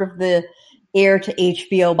sort of the heir to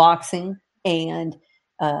HBO boxing, and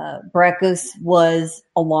Breakus was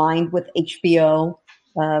aligned with HBO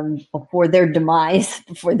before their demise,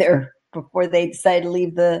 before they decided to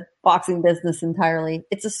leave the boxing business entirely.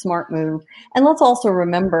 It's a smart move. And let's also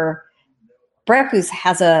remember, Breakus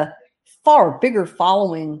has a far bigger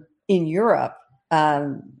following in Europe.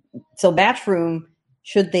 So Matchroom,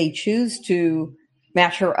 should they choose to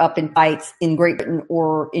match her up in fights in Great Britain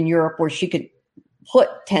or in Europe where she could put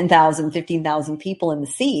 10,000, 15,000 people in the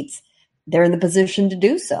seats, they're in the position to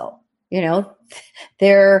do so.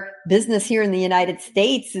 Their business here in the United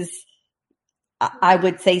States is, I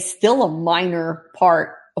would say, still a minor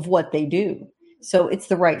part of what they do. So it's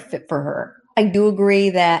the right fit for her. I do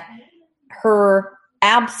agree that her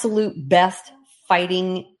absolute best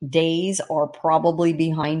fighting days are probably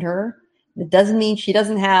behind her. It doesn't mean she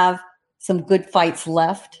doesn't have some good fights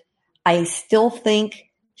left. I still think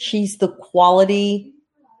she's the quality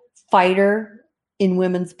fighter in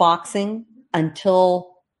women's boxing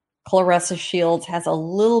until Claressa Shields has a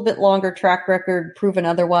little bit longer track record, proven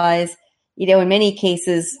otherwise. In many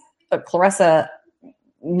cases, Claressa,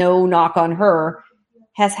 no knock on her,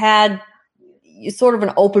 has had sort of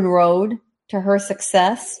an open road to her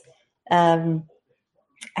success.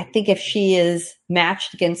 I think if she is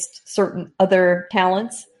matched against certain other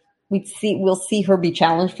talents, we'll see her be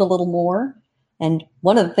challenged a little more. And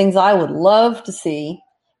one of the things I would love to see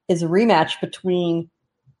is a rematch between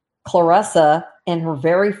Claressa and her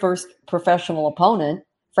very first professional opponent,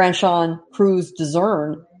 Franchon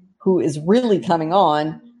Crews-Dezurn, who is really coming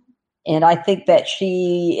on. And I think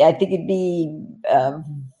it'd be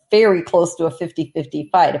very close to a 50-50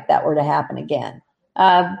 fight if that were to happen again.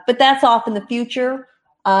 But that's off in the future.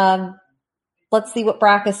 Let's see what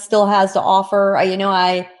Brækhus still has to offer.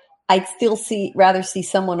 I'd still rather see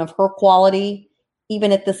someone of her quality,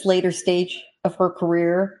 even at this later stage of her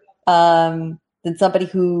career, than somebody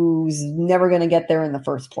who's never going to get there in the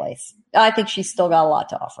first place. I think she's still got a lot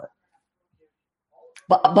to offer.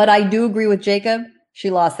 But I do agree with Jacob. She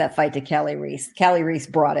lost that fight to Kelly Reese. Kelly Reese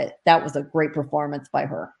brought it. That was a great performance by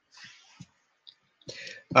her.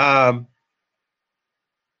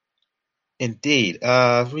 Indeed.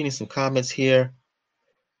 Reading some comments here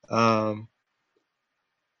in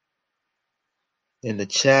the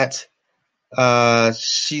chat.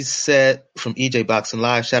 She said from EJ Boxing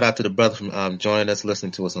Live, shout out to the brother from joining us,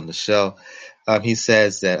 listening to us on the show. He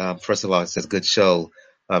says that, first of all, it says good show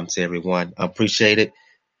to everyone. I appreciate it.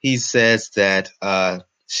 He says that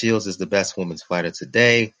Shields is the best women's fighter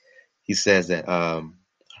today. He says that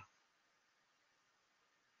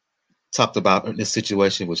talked about this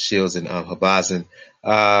situation with Shields and Khabazin.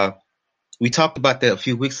 We talked about that a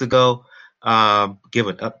few weeks ago. Give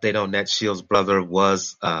an update on that. Shields' brother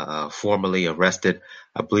was formally arrested.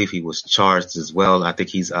 I believe he was charged as well. I think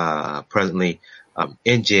he's presently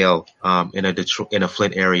in jail in a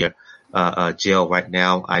Flint area jail right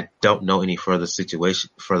now. I don't know any further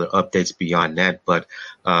updates beyond that, but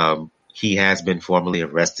he has been formally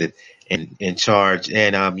arrested and in charge.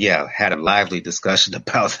 And had a lively discussion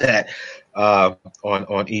about that on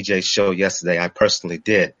EJ's show yesterday. I personally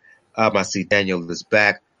did. I see Daniel is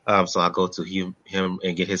back. So I'll go to him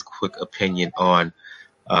and get his quick opinion on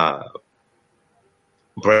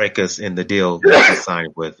Brækhus and the deal that he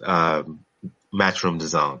signed with Matchroom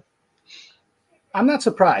DAZN. I'm not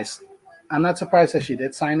surprised. I'm not surprised that she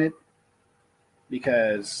did sign it,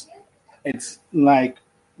 because it's like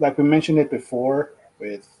we mentioned it before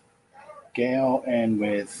with Gail and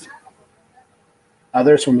with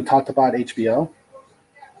others when we talked about HBO.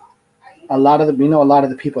 A lot of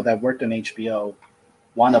the people that worked on HBO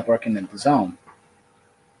wound up working in DAZN,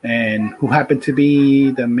 and who happened to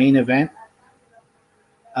be the main event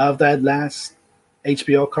of that last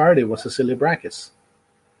HBO card, it was Cecilia Brækhus.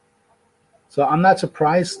 So I'm not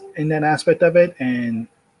surprised in that aspect of it, and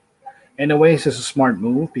in a way it's just a smart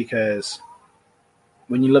move, because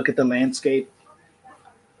when you look at the landscape,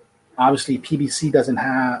 obviously PBC,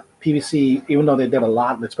 even though they did a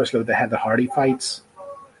lot, especially if they had the Hardy fights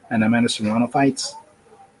and Amanda Serrano fights,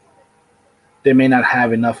 they may not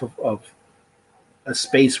have enough of a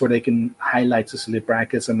space where they can highlight Cecilia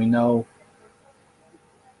Brækhus. And we know,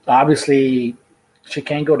 obviously, she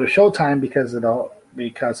can't go to Showtime because of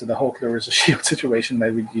the whole Claressa Shields situation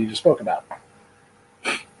that you just spoke about.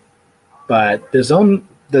 But the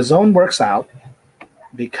zone works out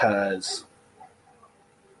because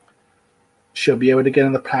she'll be able to get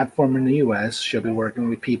on the platform in the U.S. She'll be working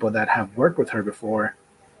with people that have worked with her before.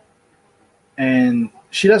 And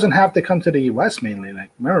she doesn't have to come to the U.S. mainly.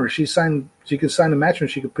 Like, remember, she could sign a match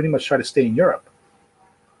and she could pretty much try to stay in Europe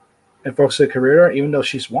and focus her career, even though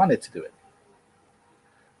she's wanted to do it.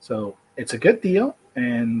 So it's a good deal.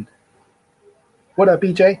 And what up,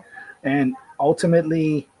 BJ? And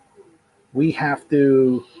ultimately, we have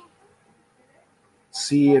to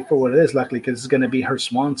see it for what it is, luckily, because it's going to be her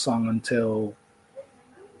swan song until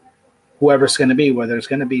whoever it's going to be, whether it's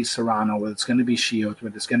going to be Serrano, whether it's going to be Shields,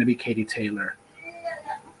 whether it's going to be Katie Taylor,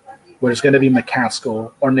 whether it's going to be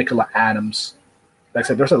McCaskill or Nicola Adams. Like I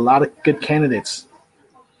said, there's a lot of good candidates.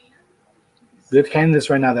 Good candidates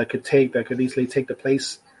right now that could easily take the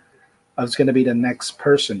place of it's going to be the next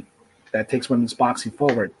person that takes women's boxing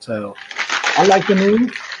forward. So I like the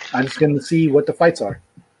move. I'm just going to see what the fights are.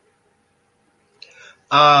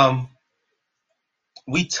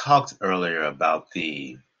 We talked earlier about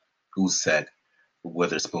the Usyk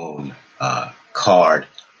Witherspoon card.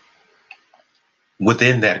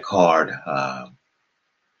 Within that card,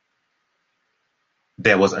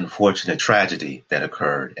 there was unfortunate tragedy that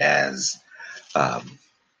occurred as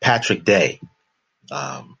Patrick Day,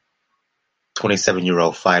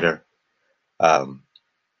 27-year-old fighter,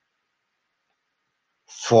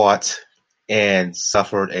 fought and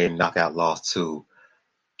suffered a knockout loss to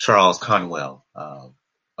Charles Conwell.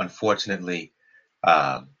 Unfortunately,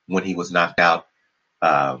 when he was knocked out,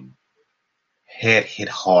 head hit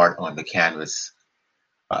hard on the canvas.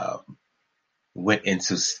 Had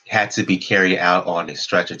to be carried out on a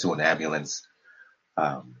stretcher to an ambulance.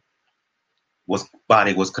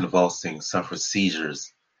 Body was convulsing, suffered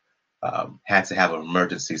seizures, had to have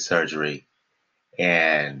emergency surgery,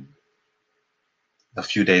 and a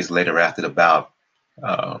few days later after the bout,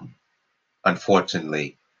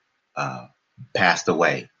 unfortunately, passed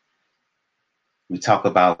away. We talk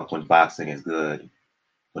about when boxing is good,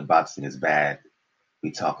 when boxing is bad.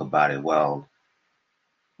 We talk about it. Well,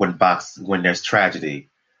 when there's tragedy,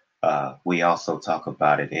 we also talk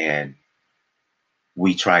about it, and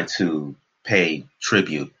we try to pay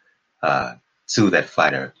tribute to that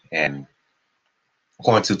fighter. And I'm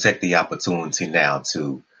going to take the opportunity now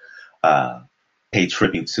to pay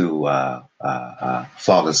tribute to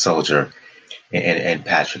fallen soldier and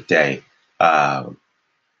Patrick Day.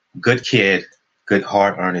 Good kid, good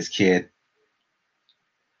heart, earnest kid.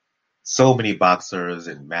 So many boxers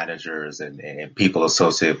and managers and people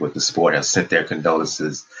associated with the sport have sent their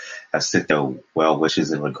condolences, have sent their well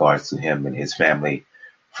wishes in regards to him and his family.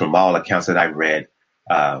 From all accounts that I read,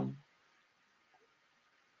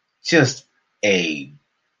 just a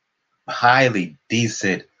highly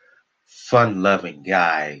decent, fun-loving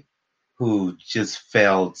guy who just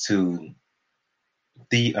fell to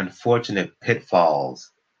the unfortunate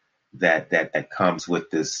pitfalls that comes with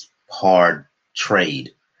this hard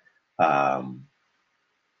trade. I'm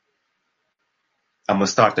going to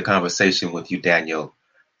start the conversation with you, Daniel.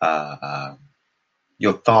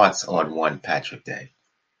 Your thoughts on one Patrick Day?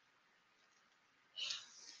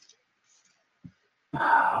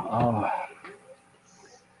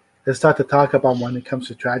 Let's start to talk about when it comes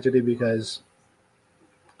to tragedy, because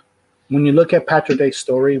when you look at Patrick Day's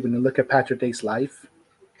story, when you look at Patrick Day's life,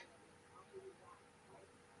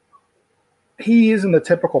 he isn't the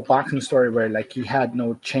typical boxing story where like he had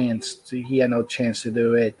no chance to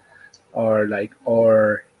do it,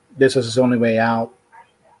 or this was his only way out.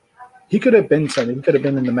 He could have been something. He could have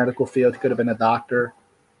been in the medical field. He could have been a doctor.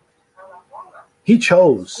 He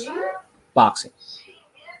chose boxing.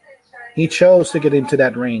 He chose to get into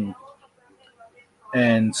that ring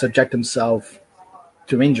and subject himself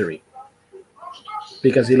to injury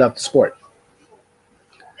because he loved the sport.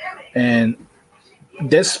 And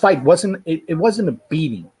this fight wasn't a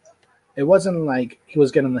beating. It wasn't like he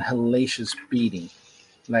was getting a hellacious beating,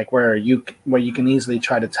 like where you can easily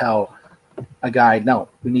try to tell a guy, no,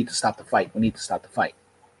 we need to stop the fight. We need to stop the fight.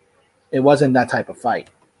 It wasn't that type of fight.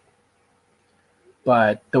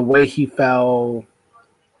 But the way he fell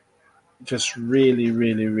just really,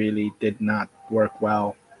 really, really did not work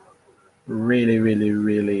well. Really, really,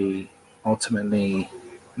 really, ultimately,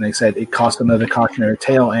 like I said, it cost another cautionary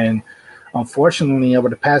tale. And unfortunately, over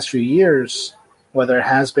the past few years, whether it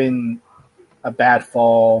has been a bad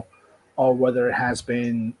fall or whether it has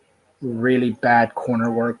been really bad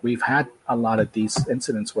corner work, we've had a lot of these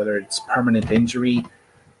incidents, whether it's permanent injury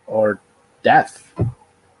or death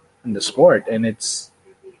in the sport. And it's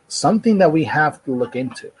something that we have to look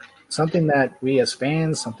into, something that we as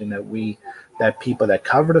fans, something that people that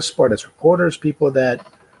cover the sport as reporters, people that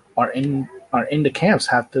are in the camps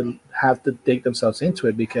have to dig themselves into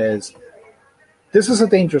it, because this is a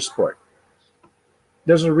dangerous sport.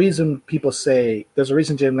 There's a reason Jim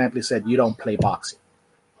Lampley said you don't play boxing.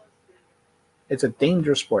 It's a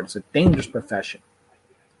dangerous sport. It's a dangerous profession.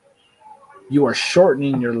 You are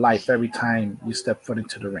shortening your life every time you step foot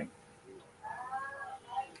into the ring.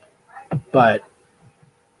 But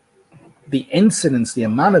the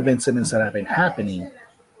amount of incidents that have been happening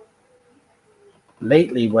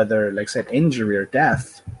lately, whether, like I said, injury or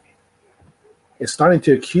death, is starting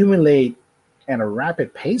to accumulate at a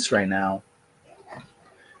rapid pace right now.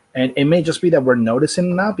 And it may just be that we're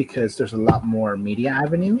noticing now because there's a lot more media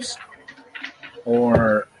avenues,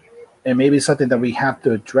 or it may be something that we have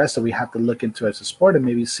to address, that we have to look into as a sport, and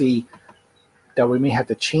maybe see that we may have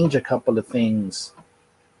to change a couple of things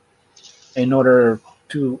in order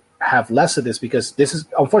to have less of this, because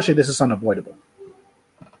unfortunately this is unavoidable.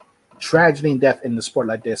 Tragedy and death in the sport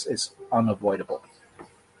like this is unavoidable,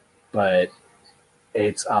 but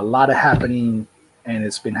it's a lot of happening, and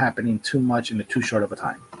it's been happening too much in too short of a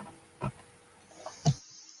time.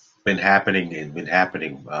 Been happening,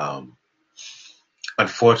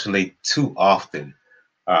 unfortunately, too often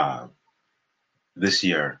this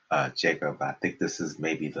year, Jacob. I think this is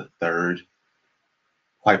maybe the third,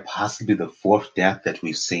 quite possibly the fourth death that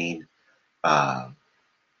we've seen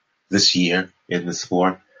this year in the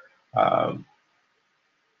sport.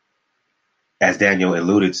 as Daniel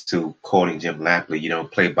alluded to, quoting Jim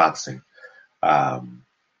Lampley, play boxing.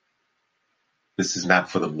 This is not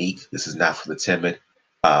for the meek. This is not for the timid.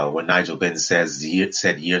 When Nigel Benn said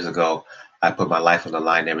years ago, I put my life on the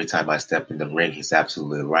line every time I step in the ring, he's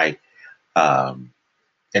absolutely right.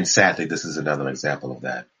 And sadly, this is another example of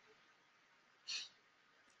that.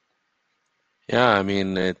 Yeah, I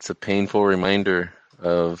mean, it's a painful reminder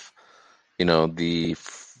of, the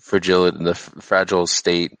fragility, the fragile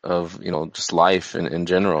state of, just life in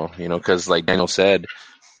general, because like Daniel said,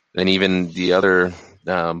 and even the other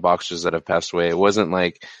boxers that have passed away, it wasn't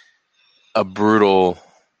like a brutal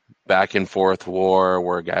back and forth war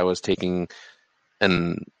where a guy was taking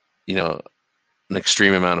an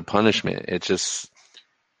extreme amount of punishment. It's just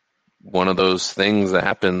one of those things that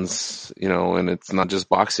happens, and it's not just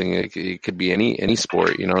boxing. It could be any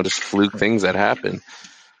sport, just fluke things that happen.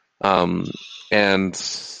 And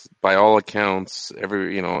by all accounts,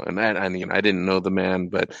 and I didn't know the man,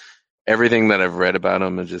 but everything that I've read about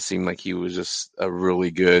him, it just seemed like he was just a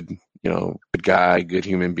really good, good guy, good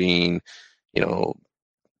human being,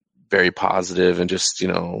 very positive, and just,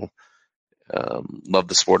 loved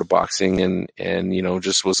the sport of boxing, and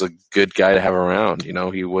just was a good guy to have around.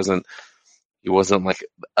 He wasn't like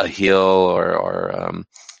a heel or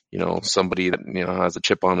somebody that, has a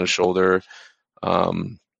chip on his shoulder,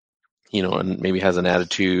 and maybe has an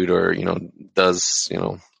attitude or, does,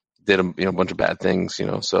 did a bunch of bad things,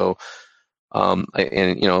 so,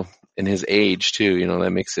 in his age too,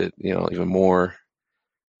 that makes it, even more,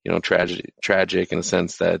 tragic in the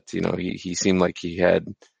sense that, he seemed like he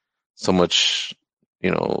had so much,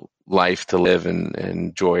 life to live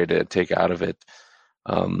and joy to take out of it.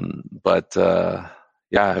 But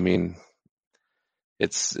yeah, I mean,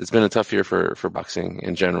 it's been a tough year for boxing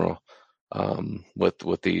in general,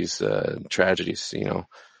 with these tragedies, and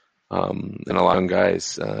a lot of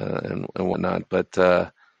guys and whatnot.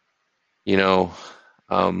 But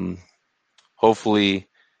hopefully,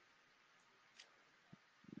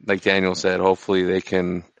 like Daniel said, hopefully they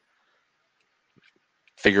can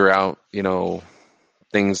figure out,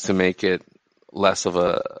 things to make it less of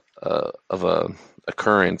a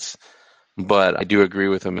occurrence. But I do agree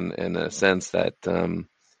with him in a sense that,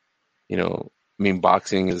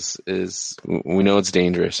 boxing is we know it's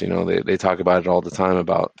dangerous. They talk about it all the time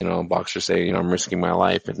about, boxers say, I'm risking my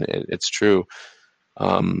life, and it's true.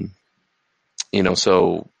 So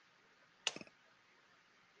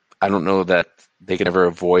I don't know that they can ever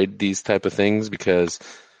avoid these type of things because,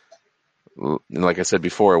 like I said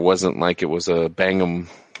before, it wasn't like it was a bang 'em,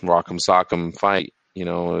 rock 'em, sock 'em fight.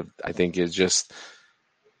 I think it's just,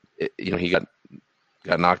 he got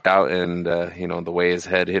knocked out, and the way his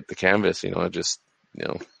head hit the canvas, it just,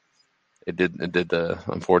 it did the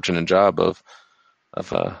unfortunate job of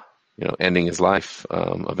ending his life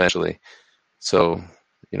eventually. So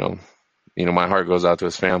my heart goes out to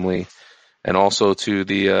his family, and also to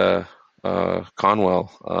the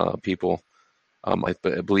Conwell people. I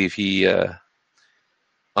believe he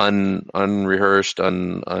unrehearsed,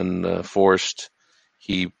 unforced.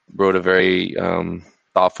 He wrote a very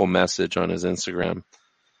thoughtful message on his Instagram,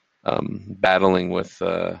 battling with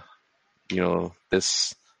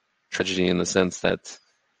this tragedy in the sense that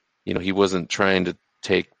he wasn't trying to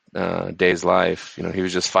take Day's life. He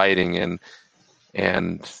was just fighting,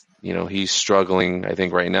 and he's struggling. I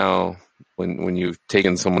think right now, when you've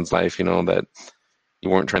taken someone's life, that you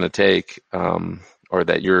weren't trying to take, or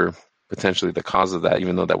that you're potentially the cause of that,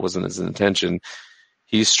 even though that wasn't his intention.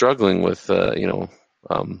 He's struggling with,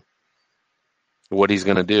 what he's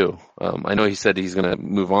going to do. I know he said he's going to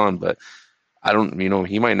move on, but I don't,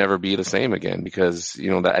 he might never be the same again because,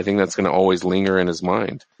 that I think that's going to always linger in his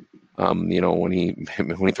mind. When he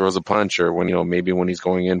throws a punch, or when, maybe when he's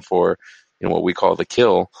going in for, what we call the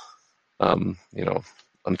kill,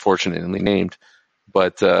 unfortunately named,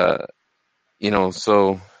 but, so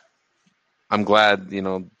I'm glad,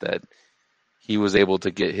 that he was able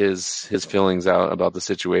to get his feelings out about the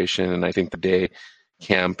situation. And I think the Day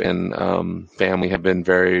camp and family have been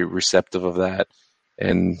very receptive of that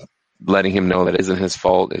and letting him know that it isn't his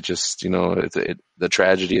fault. It just, the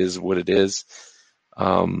tragedy is what it is.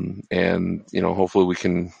 And, hopefully we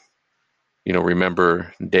can,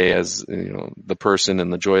 remember Day as, the person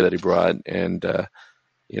and the joy that he brought. And,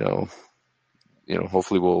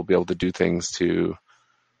 hopefully we'll be able to do things to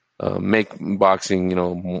make boxing,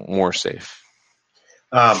 more safe.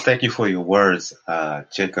 Thank you for your words,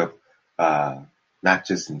 Jacob. Not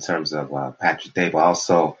just in terms of Patrick Day, but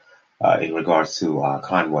also in regards to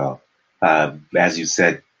Conwell. As you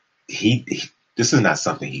said, this is not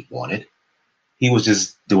something he wanted. He was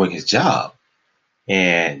just doing his job,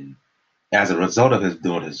 and as a result of his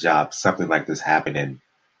doing his job, something like this happening,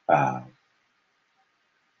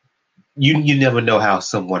 you never know how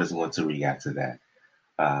someone is going to react to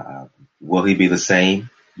that. Will he be the same?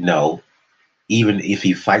 No. Even if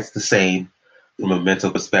he fights the same from a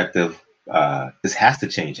mental perspective, this has to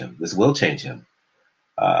change him. This will change him.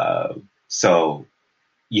 So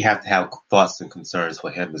you have to have thoughts and concerns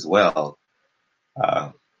for him as well.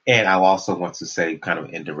 And I also want to say, kind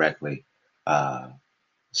of indirectly,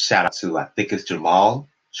 shout out to, I think it's Jamal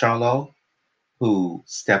Charlo, who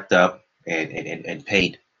stepped up and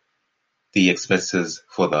paid the expenses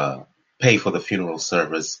for the funeral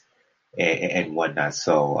service and whatnot.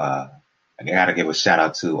 So I gotta give a shout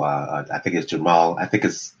out to I think it's Jamal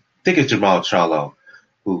Charlo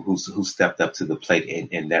who stepped up to the plate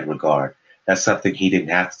in that regard. That's something he didn't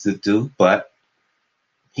have to do, but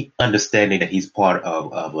he understanding that he's part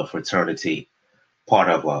of a fraternity, part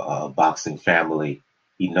of a boxing family.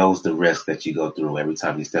 He knows the risk that you go through every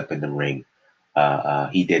time you step in the ring.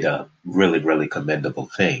 He did a really, really commendable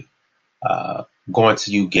thing. Going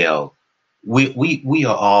to you, Gail, we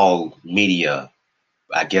are all media,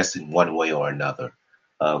 I guess, in one way or another,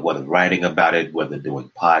 whether writing about it, whether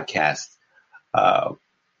doing podcasts.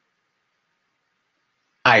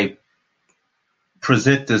 I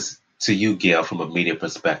present this to you, Gail, from a media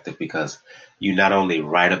perspective, because you not only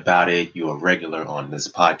write about it, you're a regular on this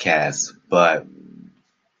podcast, but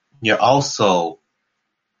you're also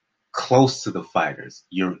close to the fighters.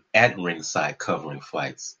 You're at ringside covering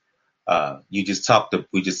fights. We just talked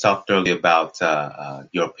earlier about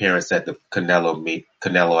your appearance at the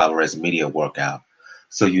Canelo Alvarez media workout.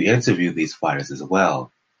 So you interview these fighters as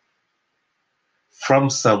well.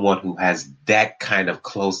 From someone who has that kind of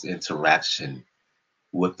close interaction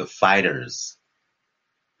with the fighters,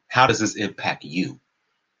 how does this impact you?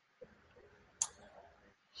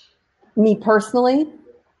 Me personally?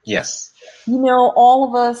 Yes. All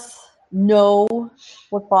of us know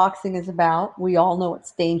what boxing is about. We all know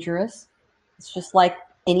it's dangerous. It's just like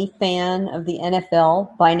any fan of the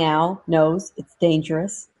NFL by now knows it's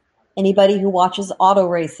dangerous. Anybody who watches auto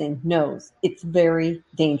racing knows it's very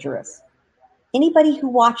dangerous. Anybody who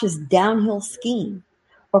watches downhill skiing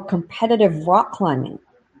or competitive rock climbing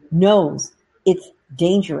knows it's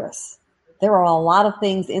dangerous. There are a lot of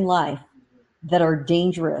things in life that are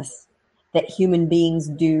dangerous that human beings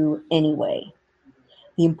do anyway.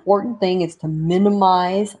 The important thing is to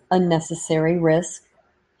minimize unnecessary risk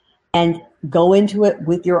and go into it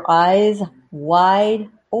with your eyes wide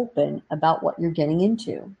open about what you're getting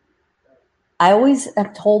into. I always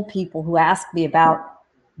have told people who ask me about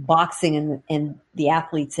boxing and the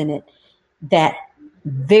athletes in it that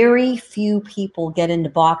very few people get into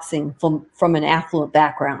boxing from an affluent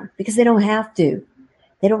background because they don't have to.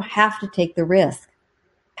 They don't have to take the risk.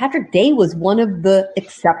 Patrick Day was one of the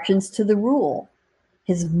exceptions to the rule.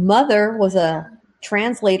 His mother was a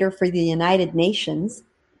translator for the United Nations.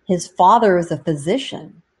 His father is a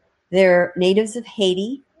physician. They're natives of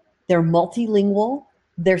Haiti. They're multilingual.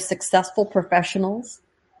 They're successful professionals.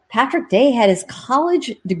 Patrick Day had his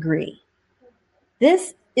college degree.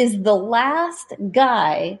 This is the last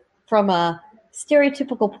guy from a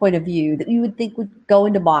stereotypical point of view that you would think would go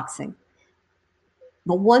into boxing.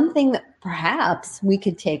 The one thing that perhaps we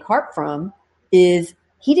could take heart from is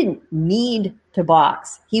he didn't need to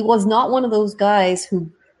box. He was not one of those guys who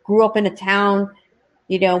grew up in a town,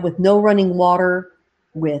 with no running water,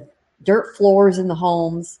 with dirt floors in the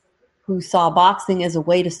homes, who saw boxing as a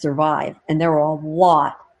way to survive. And there were a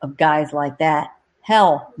lot of guys like that.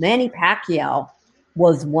 Hell, Manny Pacquiao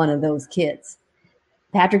was one of those kids.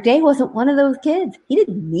 Patrick Day wasn't one of those kids. He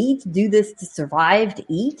didn't need to do this to survive, to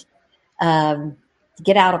eat, to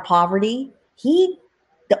get out of poverty.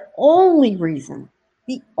 The only reason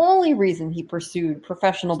he pursued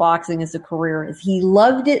professional boxing as a career is he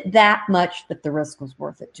loved it that much that the risk was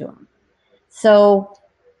worth it to him. So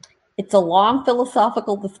it's a long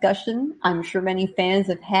philosophical discussion I'm sure many fans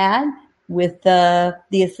have had with the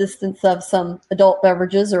assistance of some adult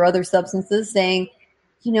beverages or other substances saying,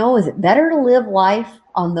 is it better to live life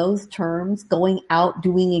on those terms, going out,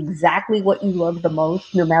 doing exactly what you love the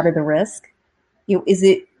most, no matter the risk?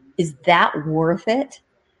 Is that worth it?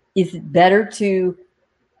 Is it better to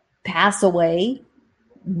pass away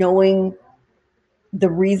knowing the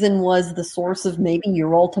reason was the source of maybe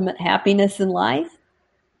your ultimate happiness in life?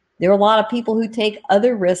 There are a lot of people who take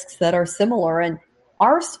other risks that are similar, and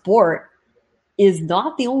our sport is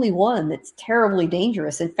not the only one that's terribly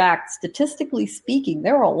dangerous. In fact, statistically speaking,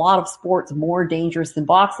 there are a lot of sports more dangerous than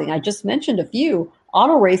boxing. I just mentioned a few.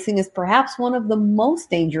 Auto racing is perhaps one of the most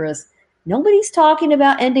dangerous. Nobody's talking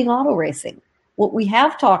about ending auto racing. What we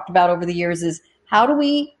have talked about over the years is How do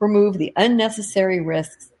we remove the unnecessary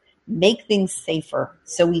risks, make things safer?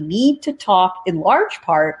 So we need to talk in large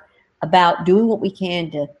part about doing what we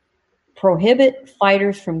can to prohibit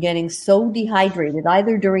fighters from getting so dehydrated,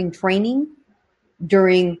 either during training,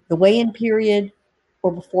 during the weigh-in period,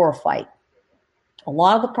 or before a fight. A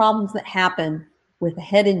lot of the problems that happen with a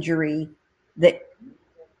head injury that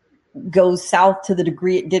goes south to the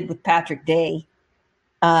degree it did with Patrick Day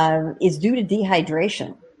is due to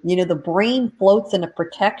dehydration. The brain floats in a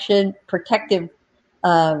protective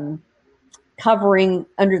covering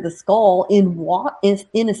under the skull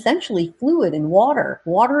in essentially fluid and water.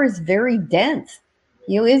 Water is very dense.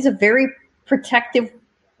 Is a very protective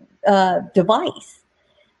device.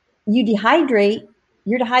 You dehydrate,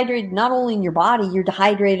 you're dehydrated not only in your body, you're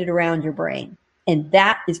dehydrated around your brain. And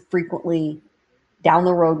that is frequently, down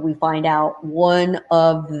the road, we find out, one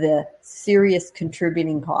of the serious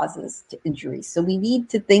contributing causes to injuries. So we need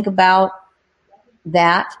to think about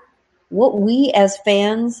that. What we as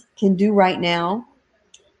fans can do right now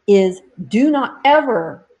is do not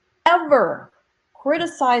ever, ever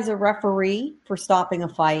criticize a referee for stopping a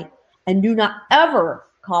fight, and do not ever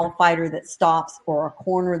call a fighter that stops or a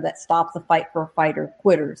corner that stops a fight for a fighter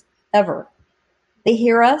quitters, ever. They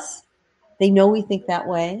hear us. They know we think that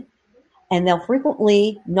way. And they'll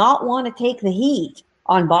frequently not want to take the heat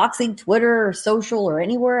on boxing, Twitter, or social, or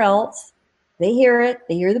anywhere else. They hear it.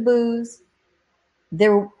 They hear the boos.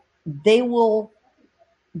 They will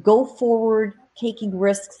go forward taking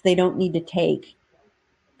risks they don't need to take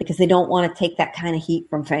because they don't want to take that kind of heat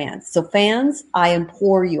from fans. So fans, I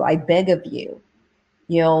implore you, I beg of you,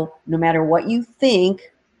 no matter what you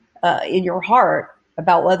think in your heart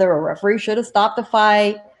about whether a referee should have stopped a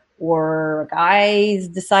fight or guys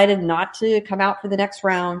decided not to come out for the next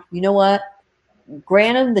round, you know what?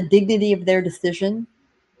 Grant them the dignity of their decision,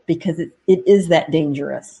 because it is that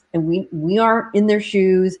dangerous. And we aren't in their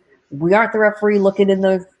shoes. We aren't the referee looking in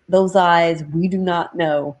those eyes. We do not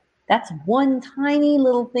know. That's one tiny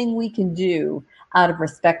little thing we can do out of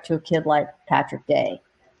respect to a kid like Patrick Day.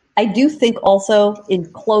 I do think also,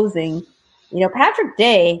 in closing, Patrick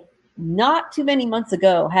Day, not too many months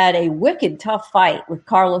ago, had a wicked tough fight with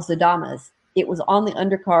Carlos Adames. It was on the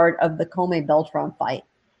undercard of the Comey Beltran fight.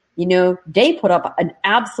 Day put up an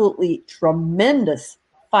absolutely tremendous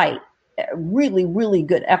fight, a really, really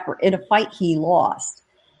good effort in a fight he lost.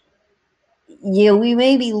 We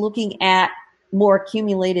may be looking at more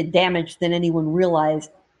accumulated damage than anyone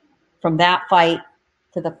realized from that fight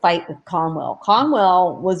to the fight with Conwell.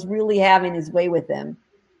 Conwell was really having his way with him.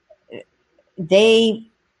 Day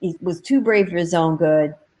was too brave for his own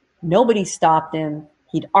good. Nobody stopped him.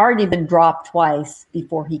 He'd already been dropped twice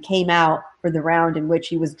before he came out for the round in which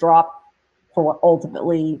he was dropped for what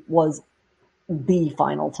ultimately was the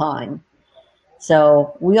final time.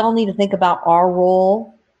 So we all need to think about our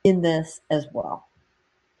role in this as well.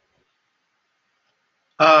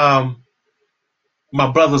 My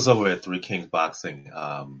brothers over at Three Kings Boxing,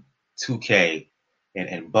 2K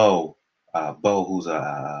and Bo, who's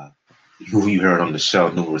who you heard on the show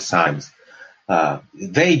numerous times,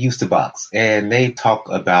 they used to box, and they talk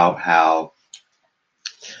about how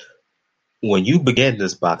when you began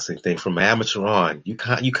this boxing thing from amateur on, you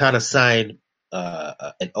kind of signed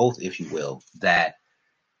an oath, if you will, that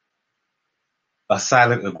a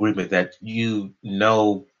silent agreement that you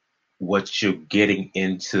know what you're getting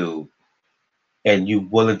into, and you're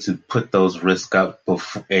willing to put those risks up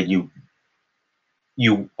before, and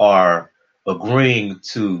you are agreeing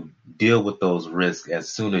to deal with those risks as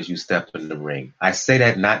soon as you step in the ring. I say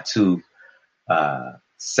that not to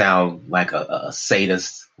sound like a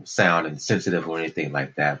sadist, sound insensitive or anything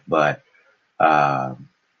like that, but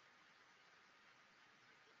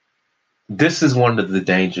this is one of the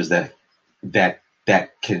dangers that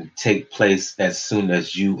can take place as soon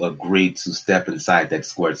as you agree to step inside that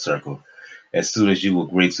squared circle, as soon as you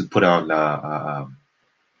agree to put on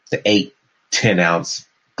the 8-10 ounce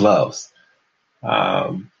gloves.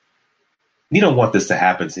 You don't want this to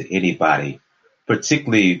happen to anybody,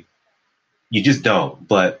 particularly, you just don't.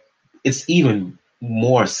 But it's even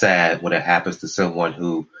more sad when it happens to someone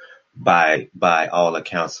who, by all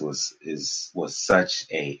accounts, was such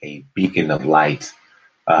a beacon of light,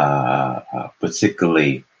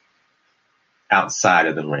 particularly outside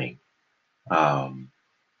of the ring.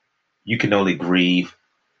 You can only grieve,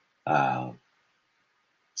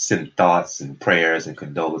 send thoughts and prayers and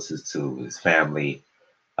condolences to his family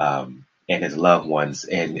and his loved ones,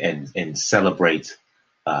 and celebrate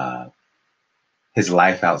his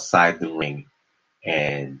life outside the ring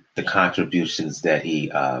and the contributions that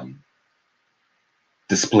he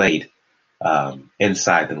displayed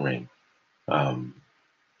inside the ring.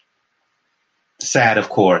 sad, of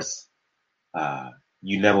course.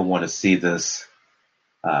 You never want to see this.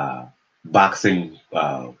 Boxing,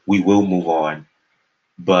 we will move on,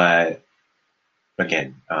 but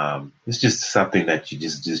again, it's just something that you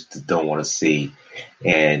just don't want to see,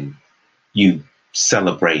 and you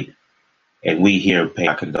celebrate. And we here pay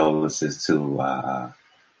our condolences to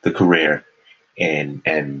the career and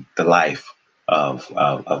the life of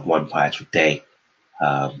one Patrick Day.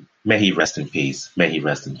 May he rest in peace. May he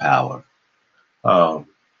rest in power. Going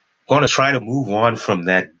to try to move on from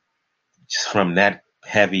that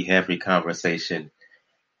heavy conversation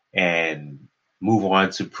and move on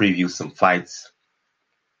to preview some fights.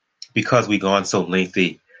 Because we've gone so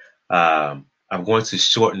lengthy, I'm going to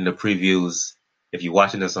shorten the previews. If you're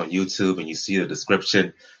watching this on YouTube and you see the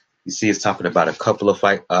description, you see it's talking about a couple of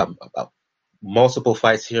multiple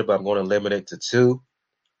fights here, but I'm going to limit it to 2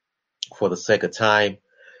 for the sake of time.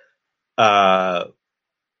 So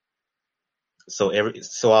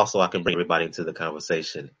also I can bring everybody into the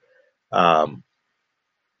conversation.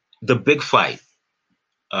 The big fight.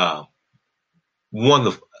 I'm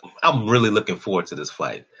really looking forward to this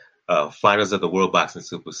fight. Finals of the World Boxing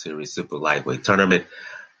Super Series Super Lightweight Tournament.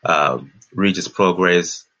 Regis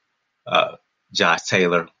Prograis, Josh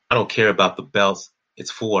Taylor. I don't care about the belts.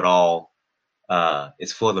 It's for it all.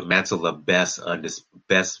 It's for the mantle of best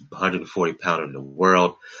 140 pounder in the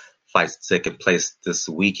world. Fights taking place this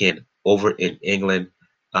weekend over in England.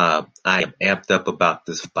 I am amped up about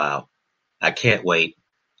this bout. I can't wait.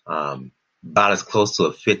 About as close to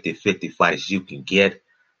a 50-50 fight as you can get.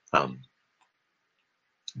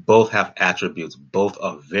 Both have attributes. Both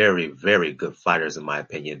are very, very good fighters, in my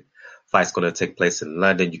opinion. Fight's going to take place in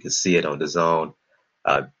London. You can see it on the zone.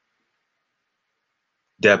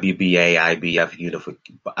 WBA,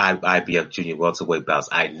 IBF junior welterweight belts.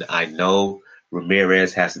 I know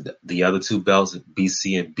Ramirez has the other 2 belts,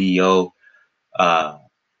 BC and BO,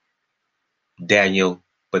 Daniel.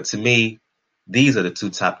 But to me, these are the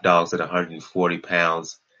 2 top dogs at 140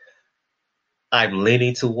 pounds. I'm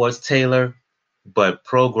leaning towards Taylor, but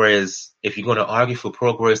Prograis, if you're going to argue for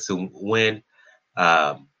Prograis to win,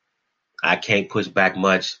 I can't push back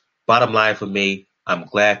much. Bottom line for me, I'm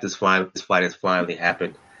glad this fight has finally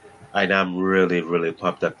happened, and I'm really, really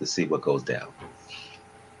pumped up to see what goes down.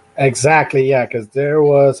 Exactly, yeah, because there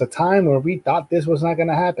was a time where we thought this was not going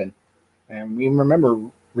to happen. And we remember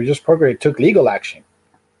Regis Prograis took legal action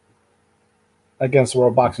against the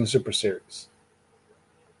World Boxing Super Series.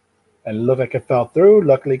 And it looked like it fell through.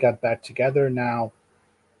 Luckily got back together. Now,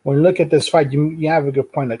 when you look at this fight, you have a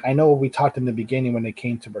good point. Like, I know we talked in the beginning when it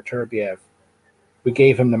came to Beterbiev. We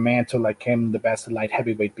gave him the mantle, like him the best at light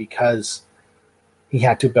heavyweight, because he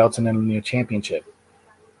had 2 belts and then a new championship.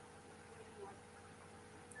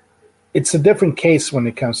 It's a different case when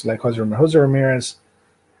it comes to like Jose Ramirez. Jose Ramirez,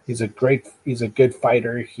 he's a good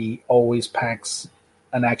fighter. He always packs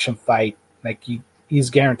an action fight. Like he's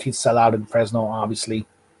guaranteed sell out in Fresno, obviously.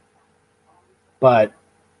 But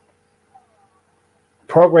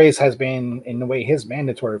Prograis has been, in a way, his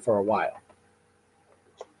mandatory for a while.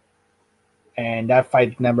 And that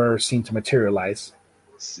fight never seemed to materialize.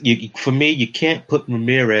 For me, you can't put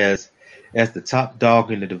Ramirez as the top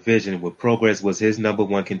dog in the division when Prograis was his number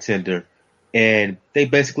 1 contender, and they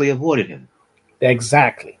basically avoided him.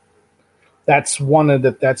 Exactly. That's one of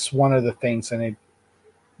the things, and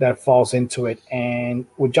that falls into it. And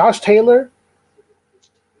with Josh Taylor,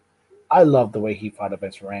 I love the way he fought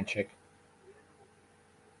against Ranchik.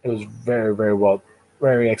 It was very, very well,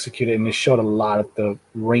 very executed, and it showed a lot of the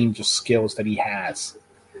range of skills that he has.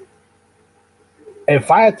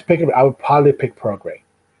 If I had to pick him, I would probably pick Prograis.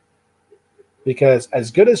 Because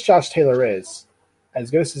as good as Josh Taylor is,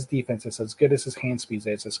 as good as his defense is, as good as his hand speed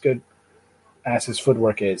is, as good as his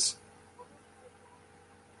footwork is,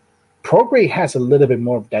 Prograis has a little bit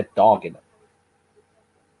more of that dog in him.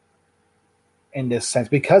 In this sense,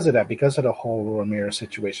 because of the whole Ramirez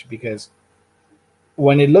situation, because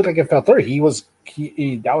when it looked like it fell through,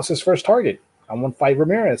 that was his first target. I want to fight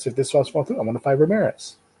Ramirez. If this was fall through, I want to fight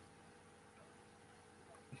Ramirez.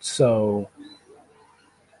 So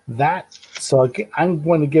I'm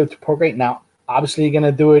going to give it to Prograis. Now, obviously, you're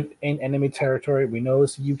going to do it in enemy territory. We know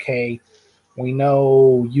it's UK. We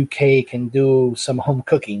know UK can do some home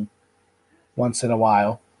cooking once in a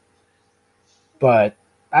while. But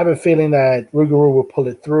I have a feeling that Rougarou will pull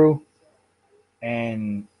it through.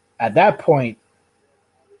 And at that point,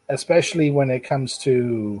 especially when it comes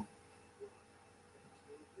to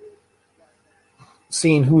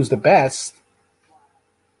seeing who's the best,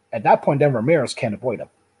 at that point, then Ramirez can't avoid him.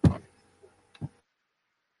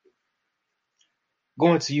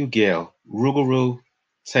 Going to you, Gail. Rougarou,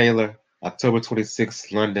 Taylor, October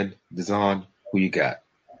 26th, London, DAZN. Who you got?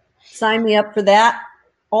 Sign me up for that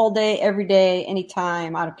all day, every day,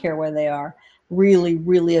 anytime. I don't care where they are. Really,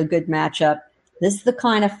 really a good matchup. This is the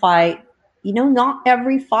kind of fight, not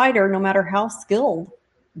every fighter, no matter how skilled,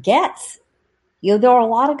 gets. There are a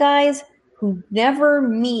lot of guys who never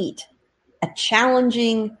meet a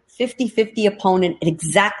challenging 50-50 opponent at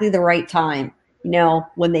exactly the right time.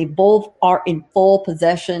 When they both are in full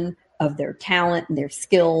possession of their talent and their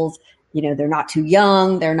skills. They're not too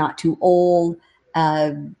young. They're not too old.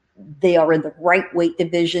 They are in the right weight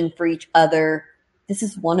division for each other. This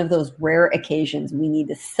is one of those rare occasions. We need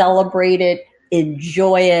to celebrate it,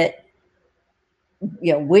 enjoy it,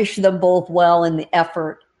 wish them both well in the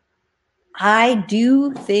effort. I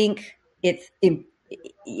do think it's,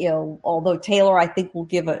 although Taylor, I think, will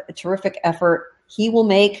give a terrific effort. He will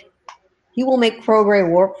make Prograis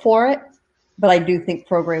work for it, but I do think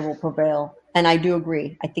Prograis will prevail. And I do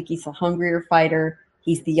agree. I think he's a hungrier fighter.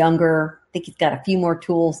 He's the younger. I think he's got a few more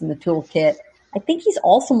tools in the toolkit. I think he's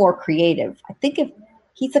also more creative. I think if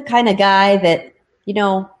he's the kind of guy that,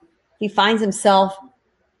 he finds himself,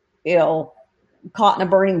 caught in a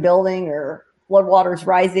burning building or floodwaters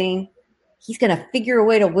rising, he's going to figure a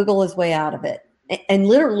way to wiggle his way out of it. And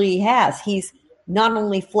literally he has. He's not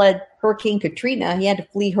only fled Hurricane Katrina, he had to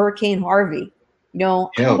flee Hurricane Harvey.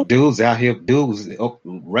 Hell, dudes out here,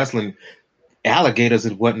 wrestling alligators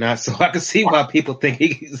and whatnot. So I can see why people think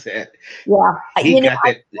he's that. Yeah, he got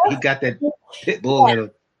that pit bull in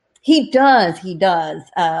him. He does.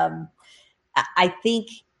 I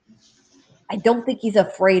don't think he's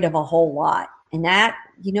afraid of a whole lot. And that,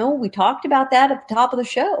 we talked about that at the top of the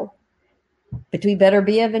show between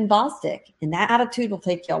Beterbiev and Bostic. And that attitude will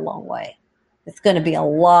take you a long way. It's going to be a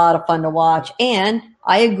lot of fun to watch. And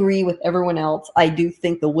I agree with everyone else. I do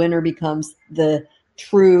think the winner becomes the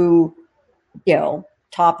true,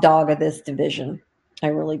 top dog of this division. I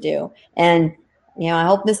really do. And, I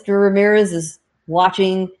hope Mr. Ramirez is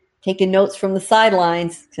watching, taking notes from the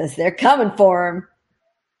sidelines because they're coming for him.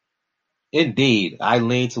 Indeed. I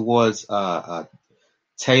lean towards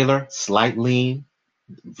Taylor, slight lean,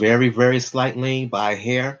 very, very slight lean by a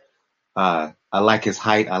hair. I like his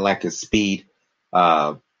height. I like his speed.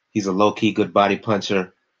 He's a low-key good body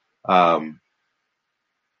puncher. But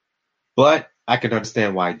I can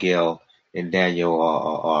understand why Gail and Daniel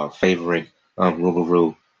are favoring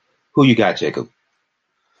Rougarou. Who you got, Jacob?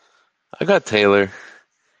 I got Taylor.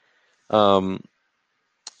 I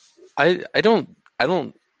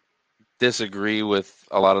don't disagree with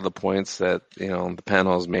a lot of the points that the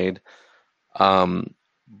panel has made,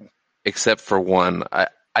 except for one.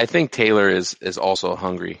 I think Taylor is also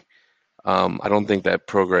hungry. I don't think that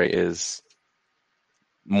Prograis is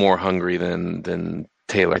more hungry than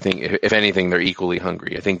Taylor. I think if anything, they're equally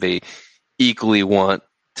hungry. I think they equally want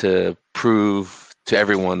to prove to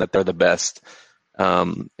everyone that they're the best.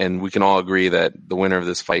 And we can all agree that the winner of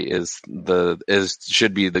this fight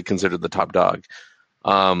should be considered the top dog.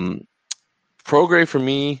 Prograis, for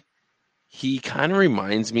me, he kind of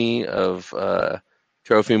reminds me of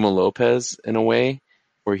Teofimo Lopez in a way,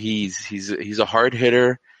 where he's a hard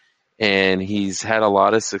hitter and he's had a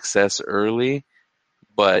lot of success early,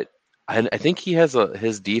 but I think he has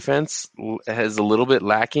his defense has a little bit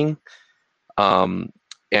lacking,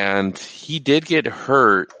 and he did get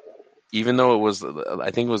hurt, even though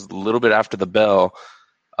I think it was a little bit after the bell,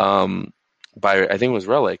 by I think it was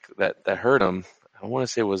Relic that hurt him. I want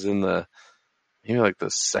to say it was in maybe like the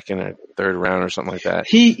second or third round or something like that.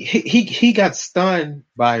 He got stunned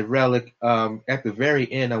by Relic at the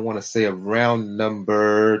very end. I want to say of round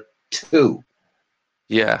number 2.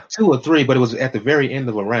 Yeah, 2 or 3, but it was at the very end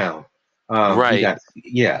of a round. Right.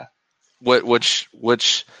 Yeah. And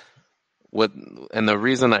the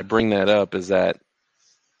reason I bring that up is that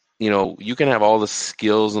you can have all the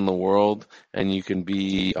skills in the world and you can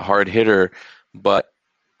be a hard hitter, but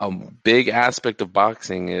a big aspect of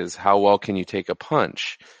boxing is how well can you take a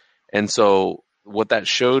punch. And so what that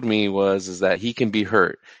showed me is that he can be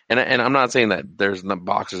hurt. And I'm not saying that there's no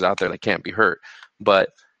boxers out there that can't be hurt, but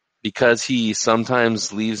because he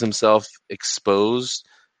sometimes leaves himself exposed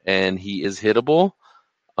and he is hittable,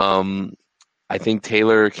 I think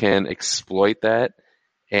Taylor can exploit that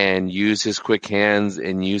and use his quick hands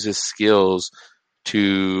and use his skills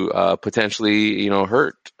to potentially,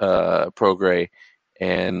 hurt Prograis,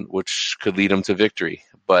 and which could lead him to victory.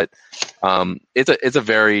 But it's a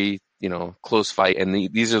very close fight, and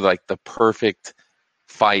these are like the perfect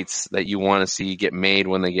fights that you want to see get made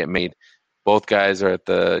when they get made. Both guys are at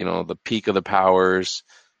the peak of the powers,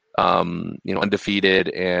 undefeated,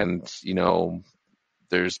 and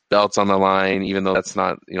there's belts on the line, even though that's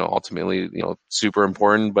not ultimately super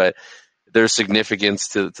important. But there's significance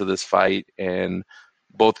to this fight, and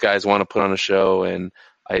both guys want to put on a show, and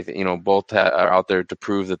both are out there to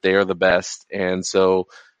prove that they are the best. And so,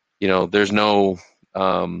 there's no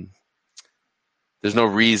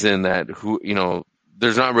reason that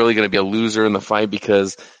there's not really going to be a loser in the fight,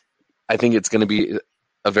 because I think it's going to be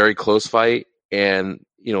a very close fight, and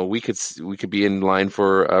we could be in line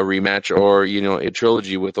for a rematch or a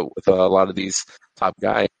trilogy with a lot of these top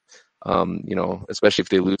guys. Especially if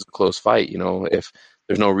they lose a close fight, if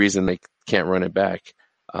there's no reason they can't run it back,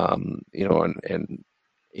 and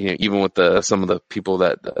even with some of the people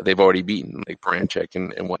that they've already beaten, like Baranchek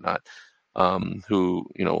and whatnot, who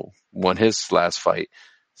won his last fight.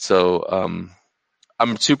 So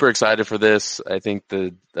I'm super excited for this. I think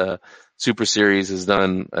the Super Series has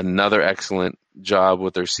done another excellent job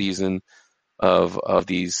with their season of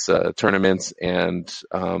these tournaments, and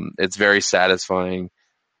it's very satisfying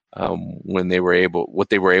when what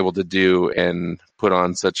they were able to do and put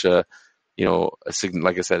on such a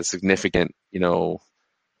like I said, a significant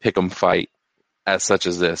pick'em fight as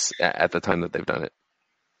this at the time that they've done it.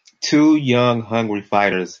 Two young, hungry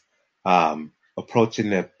fighters approaching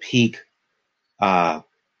their peak,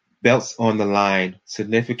 belts on the line,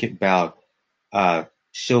 significant bout,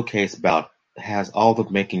 showcase bout, has all the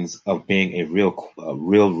makings of being a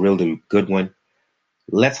really good one.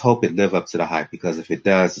 Let's hope it live up to the hype, because if it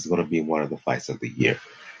does, it's going to be one of the fights of the year.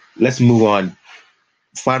 Let's move on.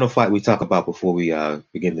 Final fight we talk about before we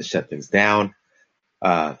begin to shut things down.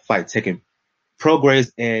 Fight taking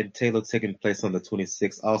Prograis and Taylor taking place on the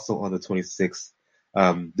 26th. Also on the 26th,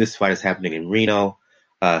 this fight is happening in Reno.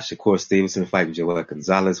 Shakur Stevenson fighting Joel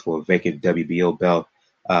Gonzalez for a vacant WBO belt.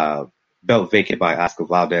 Belt vacant by Oscar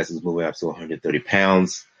Valdez, who's moving up to 130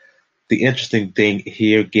 pounds. The interesting thing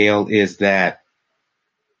here, Gail, is that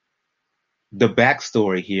the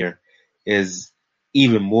backstory here is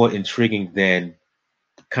even more intriguing than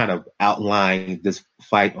kind of outlining this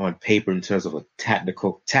fight on paper in terms of a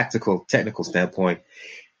technical standpoint.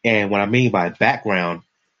 And what I mean by background,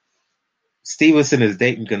 Stevenson is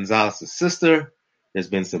dating Gonzalez's sister. There's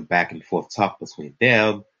been some back and forth talk between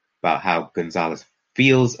them about how Gonzalez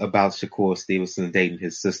feels about Shakur Stevenson dating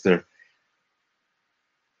his sister.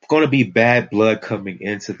 Going to be bad blood coming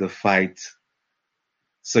into the fight.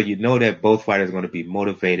 So that both fighters are going to be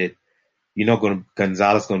motivated.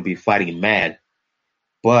 Gonzalez is going to be fighting mad.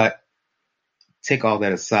 But take all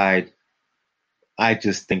that aside, I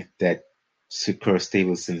just think that Shakur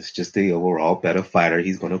Stevenson is just the overall better fighter.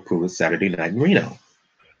 He's going to prove it Saturday night in Reno.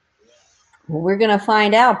 Well, we're going to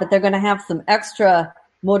find out, but they're going to have some extra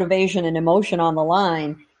motivation and emotion on the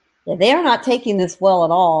line. Yeah, they are not taking this well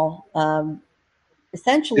at all.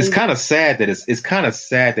 Essentially, it's kind of sad that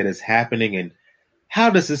it's happening. And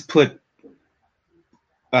how does this put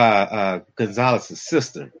Gonzalez's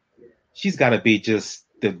sister? She's got to be just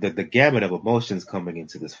the gamut of emotions coming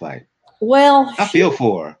into this fight. Well, I feel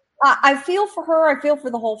for her. I feel for her. I feel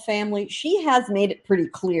for the whole family. She has made it pretty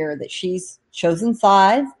clear that she's chosen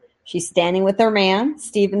sides. She's standing with her man,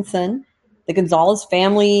 Stevenson. The Gonzalez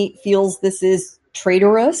family feels this is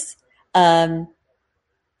traitorous. They've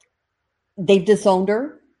disowned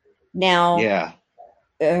her. Now, yeah.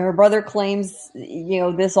 Her brother claims,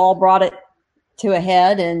 this all brought it to a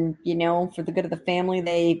head, and, for the good of the family,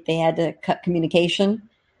 they had to cut communication.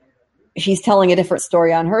 She's telling a different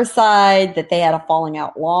story on her side, that they had a falling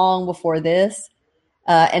out long before this.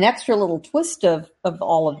 An extra little twist of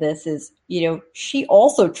all of this is, she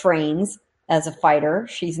also trains as a fighter.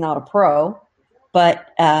 She's not a pro, but,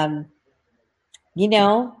 they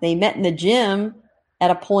met in the gym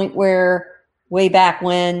at a point where way back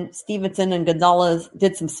when Stevenson and Gonzalez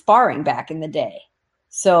did some sparring back in the day.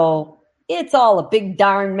 So it's all a big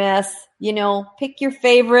darn mess. Pick your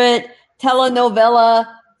favorite telenovela,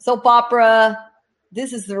 soap opera.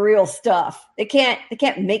 This is the real stuff. They can't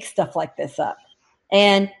make stuff like this up.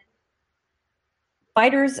 And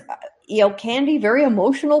fighters, can be very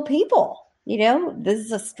emotional people. This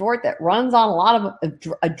is a sport that runs on a lot of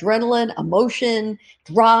adrenaline, emotion,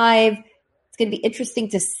 drive. It's going to be interesting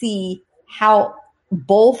to see how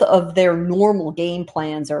both of their normal game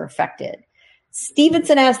plans are affected.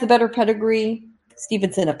 Stevenson has the better pedigree.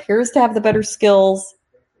 Stevenson appears to have the better skills.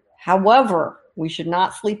 However, we should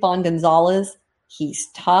not sleep on Gonzalez. He's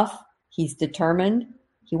tough. He's determined.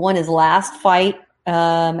 He won his last fight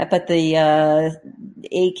up at the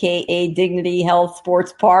AKA Dignity Health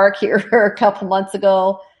Sports Park here a couple months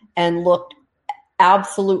ago and looked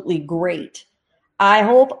absolutely great. I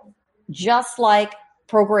hope, just like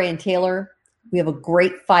Prograis and Taylor, we have a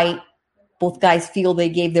great fight. Both guys feel they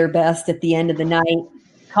gave their best at the end of the night.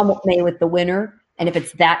 Come what may with the winner. And if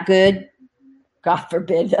it's that good, God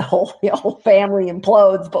forbid the whole family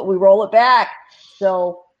implodes, but we roll it back.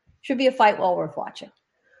 So should be a fight well worth watching.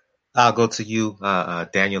 I'll go to you,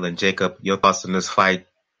 Daniel and Jacob. Your thoughts on this fight?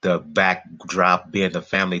 The backdrop being the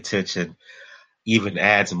family tension even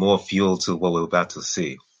adds more fuel to what we're about to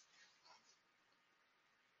see.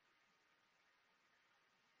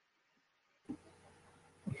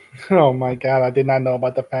 Oh my God, I did not know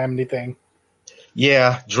about the family thing.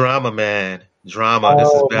 Yeah, drama, man, drama.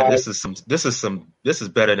 Oh This is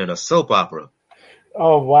better than a soap opera.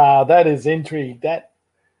 Oh wow, that is intrigue. That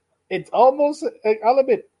it's almost, I'll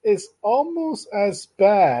admit, it's almost as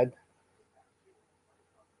bad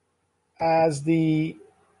as the.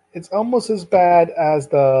 It's almost as bad as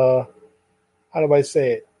the. How do I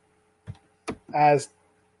say it? As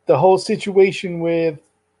the whole situation with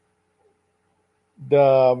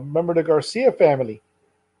remember the Garcia family,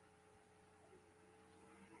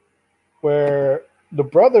 where the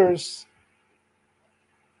brothers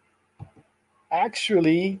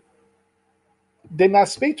actually did not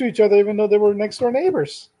speak to each other, even though they were next door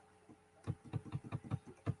neighbors.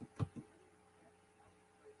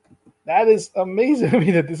 That is amazing to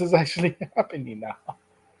me that this is actually happening now.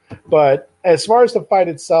 But as far as the fight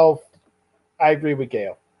itself, I agree with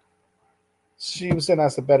Gail. Stevenson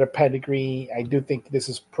has a better pedigree. I do think this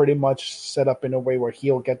is pretty much set up in a way where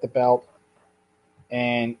he'll get the belt.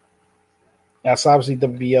 And that's obviously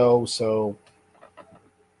WBO, so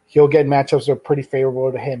he'll get matchups that are pretty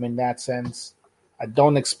favorable to him in that sense. I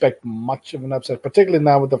don't expect much of an upset, particularly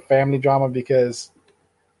now with the family drama, because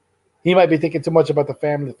he might be thinking too much about the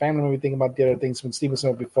family. The family might be thinking about the other things when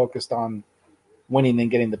Stevenson will be focused on winning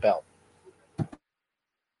and getting the belt.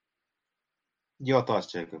 Your thoughts,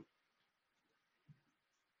 Jacob?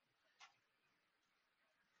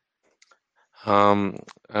 I'm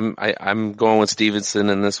going with Stevenson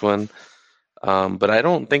in this one, but I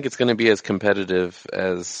don't think it's going to be as competitive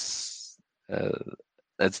as.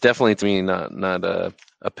 It's definitely to me not a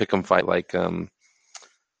pick'em fight like the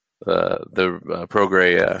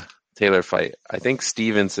Prograis Taylor fight. I think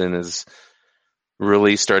Stevenson is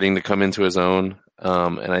really starting to come into his own,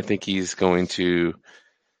 and I think he's going to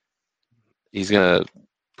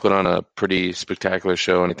put on a pretty spectacular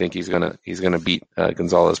show, and I think he's gonna beat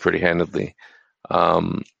Gonzalez pretty handedly.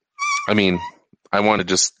 I mean, I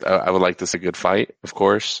would like this a good fight, of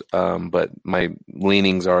course, but my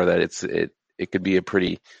leanings are that it could be a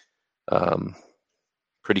pretty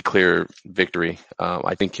clear victory.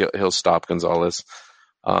 I think he'll stop Gonzalez.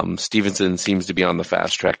 Stevenson seems to be on the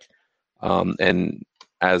fast track, and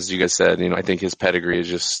as you guys said, I think his pedigree is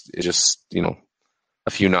just a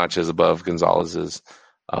few notches above Gonzalez's.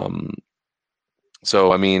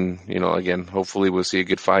 So I mean, again, hopefully we'll see a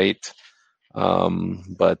good fight.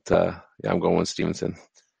 But yeah, I'm going with Stevenson.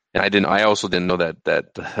 And I also didn't know that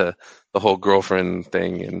the whole girlfriend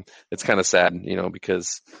thing, and it's kind of sad,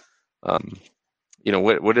 because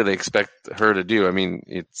what do they expect her to do? I mean,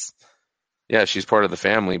 she's part of the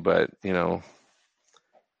family, but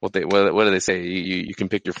what do they say? You can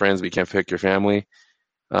pick your friends, but you can't pick your family.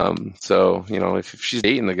 So if she's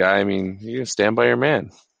dating the guy, I mean, you stand by your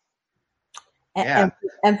man. And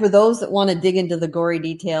for those that want to dig into the gory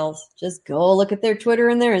details, just go look at their Twitter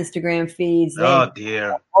and their Instagram feeds. Oh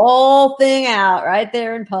dear! The whole thing out right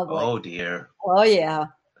there in public. Oh dear! Oh yeah!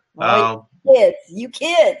 You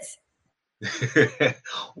kids!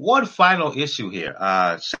 One final issue here.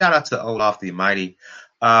 Shout out to Olaf the Mighty,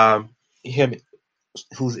 him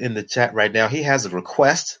who's in the chat right now. He has a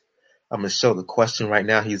request. I'm going to show the question right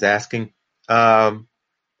now. He's asking. I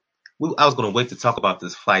was going to wait to talk about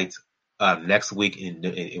this fight next week in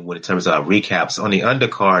terms of recaps on the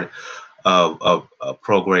undercard of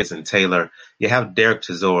Prograis and Taylor. You have Derek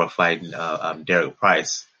Chisora fighting Derek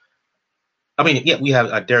Price. I mean, yeah, we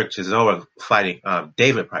have Derek Chisora fighting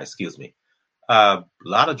David Price. Excuse me. A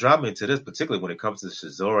lot of drama into this, particularly when it comes to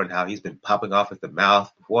Chisora and how he's been popping off at the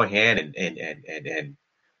mouth beforehand and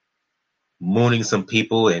mooning some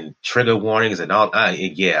people and trigger warnings and all.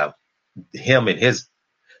 Yeah, him and his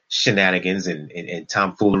shenanigans and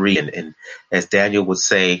tomfoolery and as Daniel would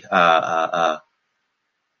say,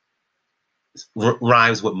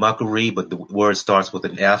 rhymes with muckery, but the word starts with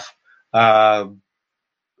an F.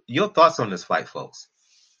 Your thoughts on this fight, folks?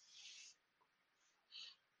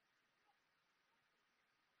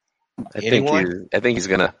 I think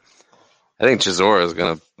Chisora is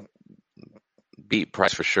gonna beat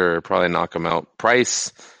Price for sure. Probably knock him out.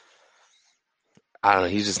 Price, I don't know.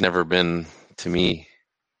 He's just never been, to me.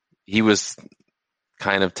 He was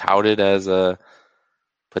kind of touted as a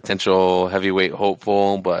potential heavyweight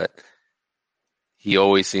hopeful, but he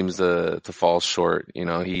always seems to fall short.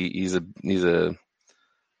 He's a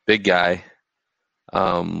big guy,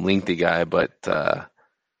 lengthy guy, but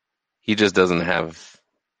he just doesn't have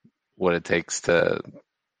what it takes to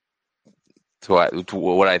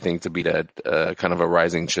what I think to beat a kind of a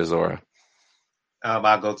rising Chisora.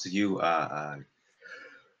 I'll go to you,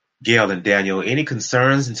 Gail and Daniel. Any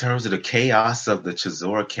concerns in terms of the chaos of the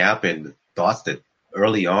Chisora camp and thoughts that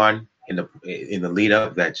early on in the lead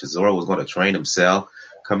up that Chisora was going to train himself?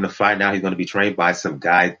 Come to find out he's going to be trained by some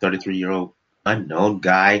guy, 33-year-old unknown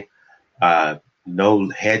guy, no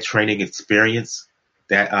head training experience.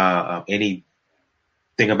 That anything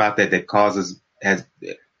about that has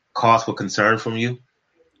cause for concern from you?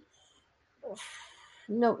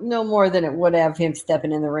 No more than it would have him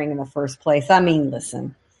stepping in the ring in the first place. I mean,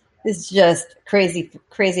 listen, this is just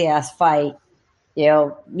crazy ass fight.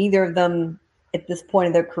 Neither of them at this point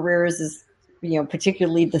in their careers is,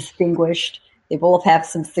 particularly distinguished. They both have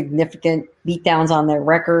some significant beatdowns on their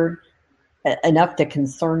record, enough to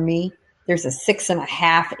concern me. There's a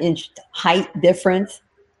 6.5-inch height difference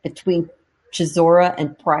between Chisora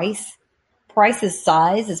and Price. Price's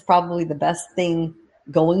size is probably the best thing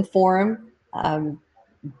going for him.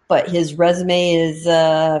 But his resume is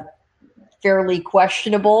fairly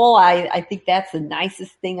questionable. I think that's the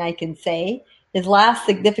nicest thing I can say. His last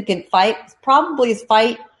significant fight was probably his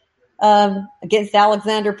fight against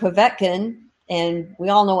Alexander Povetkin, and we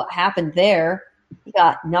all know what happened there. He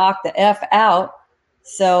got knocked the F out.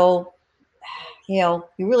 So, he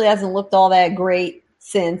really hasn't looked all that great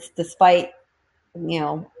since, despite,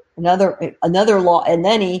 another law. And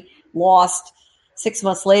then he lost 6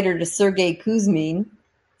 months later to Sergey Kuzmin.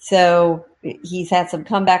 So he's had some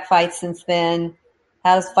comeback fights since then.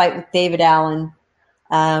 Had his fight with David Allen.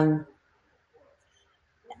 I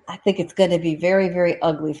think it's going to be very, very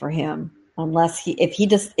ugly for him if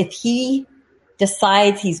he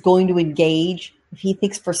decides he's going to engage. If he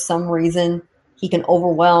thinks for some reason he can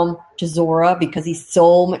overwhelm Chisora because he's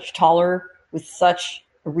so much taller with such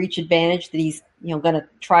a reach advantage that he's going to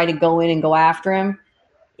try to go in and go after him.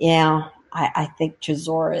 I think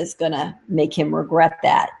Chisora is going to make him regret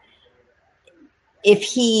that. If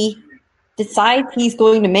he decides he's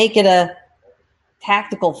going to make it a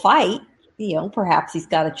tactical fight, perhaps he's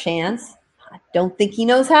got a chance. I don't think he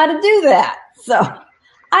knows how to do that. So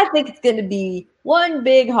I think it's going to be one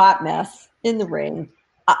big hot mess in the ring.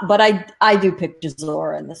 But I do pick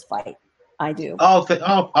Chisora in this fight. I do.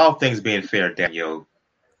 All things being fair, Daniel,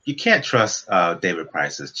 you can't trust David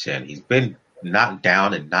Price's chin. He's been knocked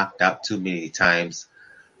down and knocked out too many times.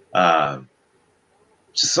 Chisora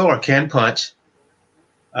can punch.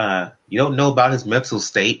 You don't know about his mental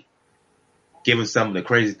state, given some of the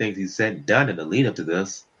crazy things he's said and done in the lead up to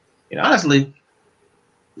this. And honestly,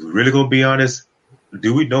 if we're really going to be honest,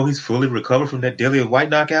 do we know he's fully recovered from that Dillian White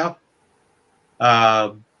knockout?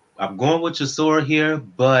 I'm going with Chisora here,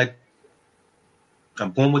 but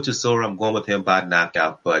I'm going with him by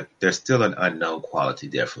knockout, but there's still an unknown quality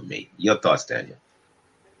there for me. Your thoughts, Daniel?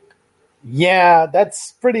 Yeah,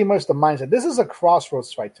 that's pretty much the mindset. This is a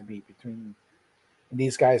crossroads fight to me between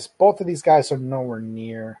these guys. Both of these guys are nowhere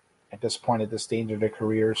near, at this point, at this stage of their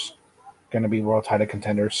careers, going to be world title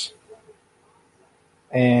contenders.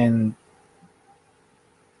 And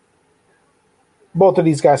both of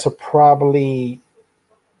these guys are probably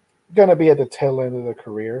going to be at the tail end of their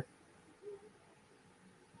career.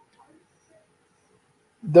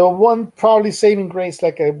 The one probably saving grace,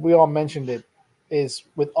 like we all mentioned it, is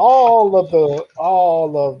with all of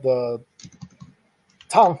the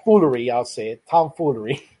tomfoolery, I'll say it,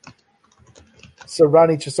 tomfoolery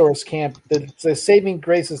surrounding Chisora's camp. The saving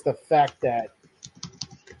grace is the fact that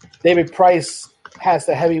David Price has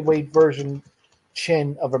the heavyweight version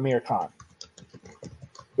chin of Amir Khan,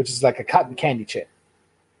 which is like a cotton candy chin.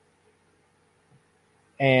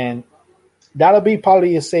 And that'll be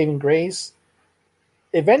probably a saving grace.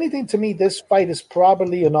 If anything, to me, this fight is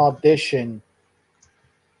probably an audition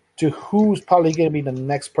to who's probably going to be the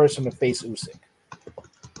next person to face Usyk.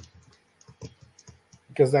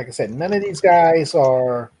 Because, like I said, none of these guys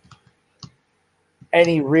are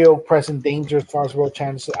any real present danger as far as world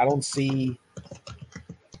champions. I don't see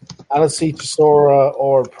Chisora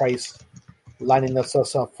or Price lining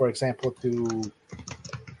themselves up, for example, to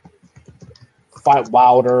fight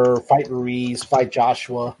Wilder, fight Ruiz, fight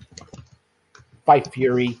Joshua, fight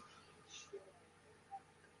Fury.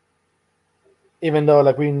 Even though,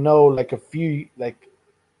 like, we know, like a few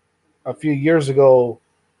years ago,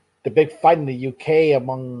 the big fight in the UK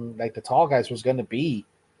among like the tall guys was going to be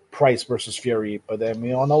Price versus Fury, but then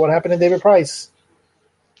we all know what happened to David Price.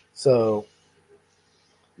 So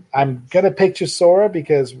I'm gonna pick Chisora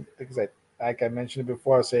because like I mentioned it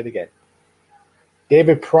before, I'll say it again.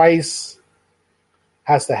 David Price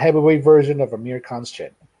has the heavyweight version of Amir Khan's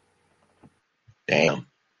chin. Damn.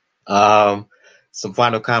 Some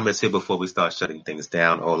final comments here before we start shutting things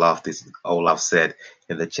down. Olaf said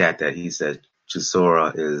in the chat that he said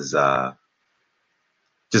Chisora is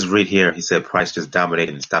just read here. He said Price just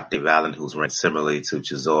dominated and stopped Dave Allen, who's ranked similarly to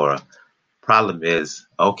Chisora. Problem is,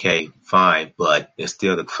 okay, fine, but it's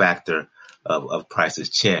still the factor of Price's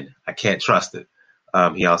chin. I can't trust it.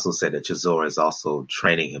 He also said that Chisora is also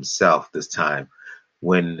training himself this time.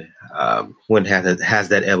 When has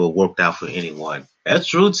that ever worked out for anyone? That's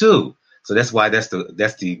true too. So that's why that's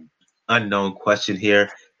the unknown question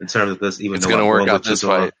here in terms of this. Even it's though going to work out this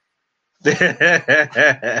fight.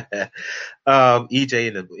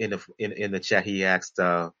 EJ in the chat, he asked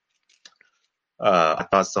thoughts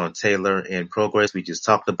on Taylor and Progress. We just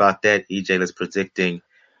talked about that. EJ is predicting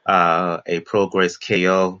a Progress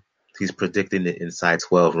KO. He's predicting it inside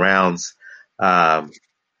 12 rounds. And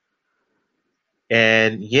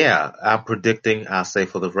yeah, I'll say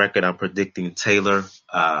for the record, I'm predicting Taylor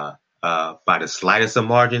by the slightest of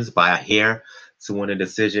margins, by a hair, to win a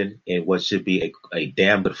decision in what should be a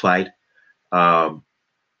damn good fight. I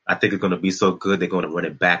think it's going to be so good they're going to run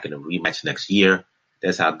it back in a rematch next year.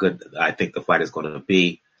 That's how good I think the fight is going to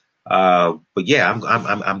be. But yeah,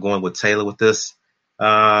 I'm going with Taylor with this.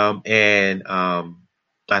 And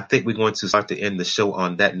I think we're going to start to end the show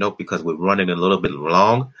on that note because we're running a little bit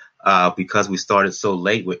long. Because we started so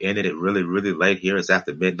late, we're ending it really, really late here. It's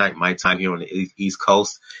after midnight, my time here on the East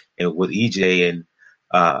Coast. And with EJ and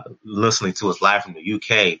listening to us live from the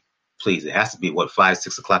UK, please, it has to be, 5,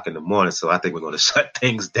 6 o'clock in the morning. So I think we're going to shut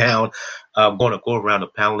things down. I'm going to go around the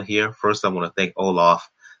panel here. First, I want to thank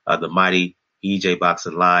Olaf, the mighty EJ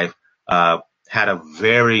Boxing Live. Had a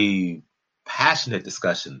very passionate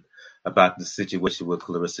discussion about the situation with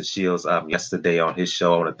Claressa Shields yesterday on his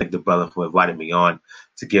show. I want to thank the brother for inviting me on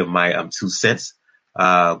to give my 2 cents.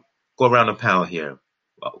 Go around the panel here.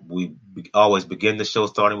 We always begin the show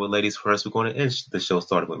starting with ladies first. We're going to end the show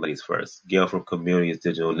starting with ladies first. Gail from Communities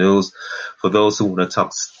Digital News. For those who want to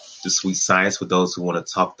talk the sweet science, for those who want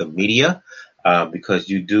to talk the media, because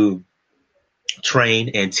you do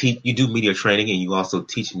train and teach, you do media training and you also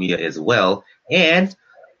teach media as well. And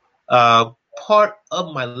part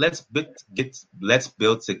of my Let's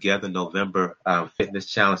Build Together November fitness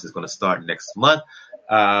challenge is going to start next month.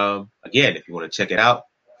 Again, if you want to check it out,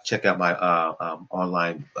 check out my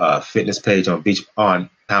online fitness page on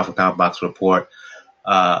Pound for Pound Box Report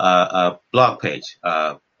blog page.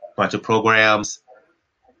 Bunch of programs,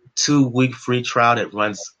 2-week free trial that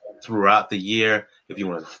runs throughout the year if you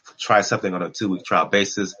want to try something on a 2-week trial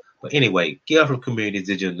basis. But anyway, Gail from Community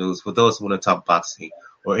Digital News. For those who want to talk boxing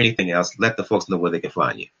or anything else, let the folks know where they can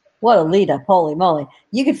find you. What a lead up. Holy moly.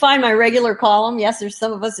 You can find my regular column. Yes, there's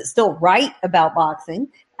some of us that still write about boxing.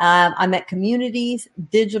 I'm at Communities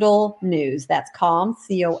Digital News. That's COM,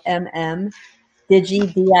 COMM,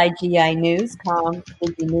 Digi, D-I-G-I News,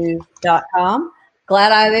 comdiginews.com.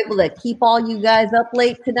 Glad I was able to keep all you guys up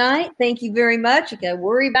late tonight. Thank you very much. You got to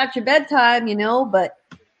worry about your bedtime, but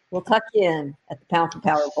we'll tuck you in at the Pound for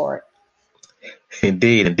Pound Report.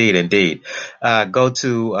 Indeed. Go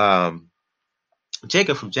to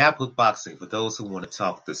Jacob from Jab Hook Boxing. For those who want to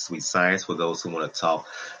talk the sweet science, for those who want to talk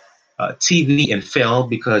TV and film,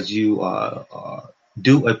 because you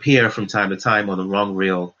do appear from time to time on the Wrong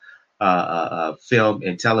Reel film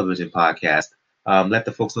and television podcast. Let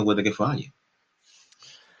the folks know where they can find you.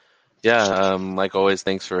 Yeah, like always,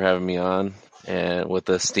 thanks for having me on, and with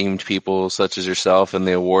esteemed people such as yourself and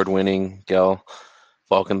the award-winning Gail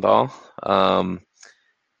Falkenthal.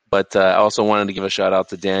 But I also wanted to give a shout out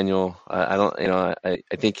to Daniel. I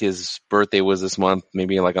think his birthday was this month,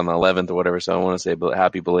 maybe like on the 11th or whatever. So I want to say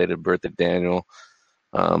happy belated birthday, Daniel.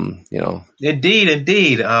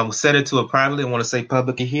 Indeed. Send it to it privately. I want to say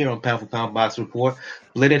publicly here on Pound for Pound Box Report.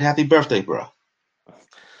 Belated happy birthday, bro.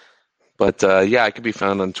 But I could be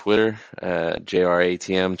found on Twitter,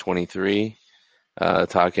 JRATM23,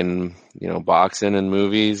 talking, boxing and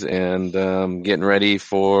movies and getting ready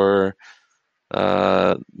for,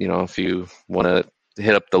 if you want to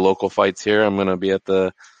hit up the local fights here, I'm going to be at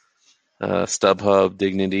the StubHub,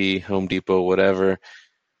 Dignity, Home Depot, whatever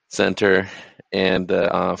center, and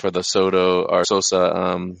for the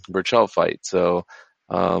Sosa Burchell fight. So,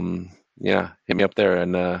 hit me up there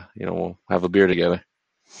and, we'll have a beer together.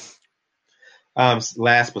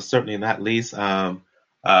 Last but certainly not least, Daniel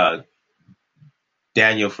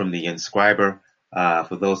from the Inscriber.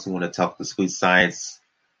 For those who want to talk the sweet science,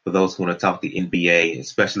 for those who want to talk the NBA,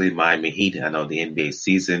 especially Miami Heat. I know the NBA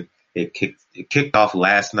season, it kicked off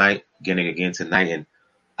last night, beginning again tonight. And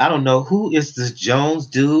I don't know, who is this Jones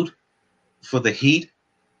dude for the Heat?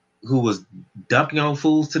 who was dunking on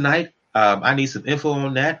fools tonight. I need some info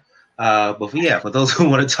on that. For those who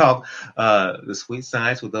want to talk the sweet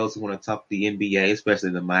science, for those who want to talk the NBA, especially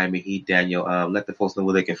the Miami Heat, Daniel, let the folks know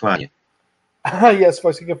where they can find you. Yes,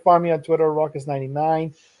 folks, you can find me on Twitter,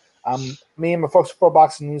 Raucus99. Me and my folks at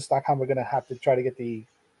ProBoxingNews.com, we're going to have to try to get the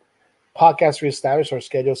podcast reestablished. Our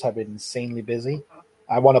schedules have been insanely busy.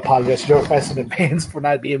 I want to apologize to Joe Fest in advance for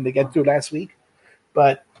not being able to get through last week.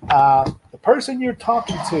 But the person you're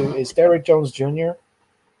talking to is Derrick Jones Jr.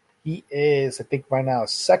 He is, I think, right now a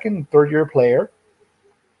second and third-year player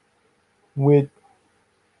with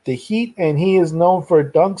the Heat, and he is known for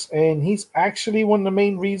dunks, and he's actually one of the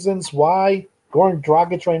main reasons why Goran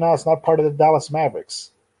Dragic right now is not part of the Dallas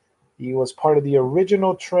Mavericks. He was part of the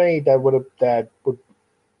original trade that would have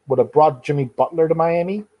brought Jimmy Butler to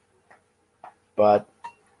Miami, but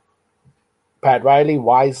Pat Riley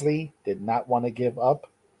wisely did not want to give up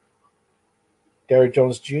Derrick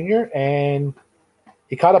Jones Jr., and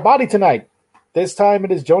he caught a body tonight. This time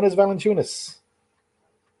it is Jonas Valanciunas.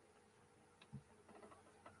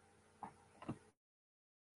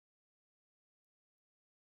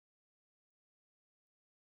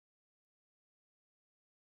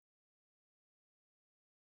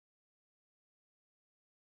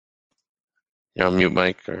 You're on mute,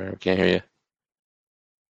 Mike, or I can't hear you.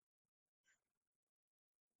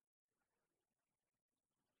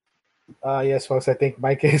 Yes, folks, I think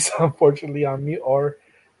Mike is unfortunately on mute, or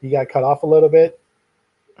he got cut off a little bit.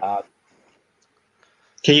 Can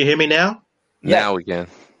you hear me now? Now we can.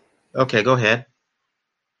 Okay, go ahead.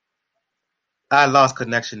 I lost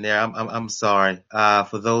connection there. I'm sorry.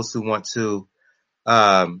 For those who want to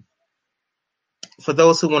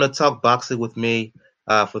talk boxing with me,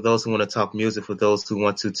 for those who want to talk music, for those who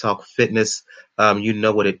want to talk fitness, you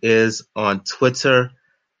know what it is on Twitter.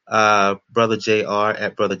 Brother JR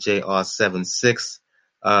at Brother JR76.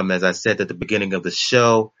 As I said at the beginning of the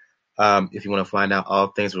show, if you want to find out all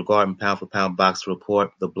things regarding Pound for Pound Boxing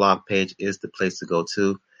Report, the blog page is the place to go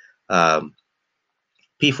to.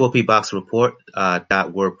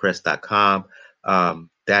 P4PBoxingReport.wordpress.com.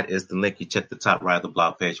 That is the link. You check the top right of the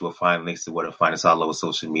blog page. You will find links to where to find us all over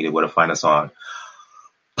social media, where to find us on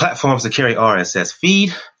platforms that carry RSS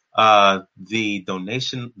feed. The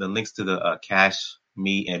links to the Cash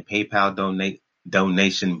Me and PayPal donate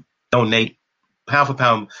Pound for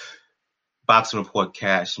Pound Boxing Report,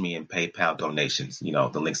 Cash Me and PayPal donations. You know,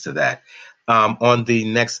 the links to that. On the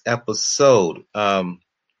next episode,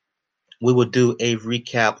 we will do a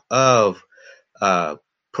recap of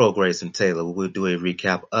Pro Grayson Taylor. We will do a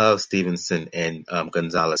recap of Stevenson and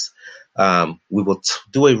Gonzalez. We will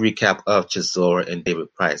do a recap of Chisora and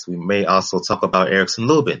David Price. We may also talk about Erickson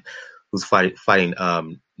Lubin, who's fighting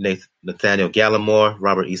Nathaniel Gallimore,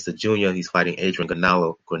 Robert Easter Jr. He's fighting Adrian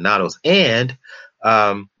Granados. And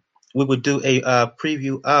we would do a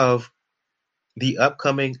preview of the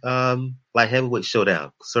upcoming light heavyweight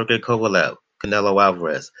showdown, Sergey Kovalev, Canelo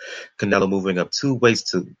Alvarez. Canelo moving up 2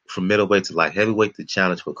 weights from middleweight to light heavyweight to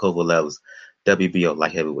challenge for Kovalev's WBO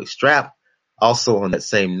light heavyweight strap. Also on that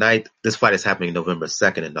same night, this fight is happening November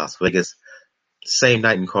 2nd in Las Vegas. Same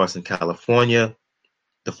night in Carson, California.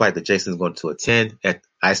 The fight that Jason's going to attend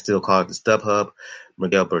I still call it the StubHub.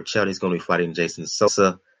 Miguel Berchelli is going to be fighting Jason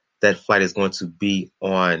Sosa. That fight is going to be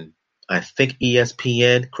on, I think,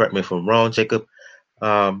 ESPN. Correct me if I'm wrong, Jacob.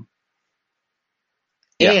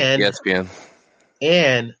 ESPN.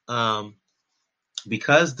 And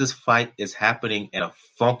because this fight is happening at a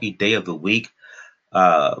funky day of the week,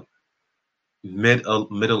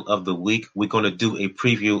 middle of the week, we're going to do a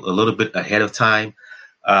preview a little bit ahead of time.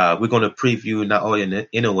 We're going to preview not only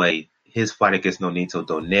in a way his fight against Nonito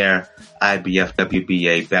Donaire, IBF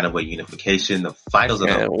WBA Bantamweight Unification, the finals of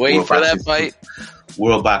the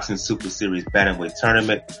World Boxing Super Series Bantamweight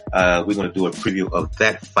Tournament. We're going to do a preview of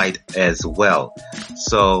that fight as well.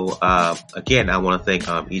 So again, I want to thank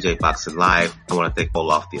EJ Boxing Live. I want to thank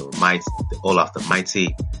Olaf the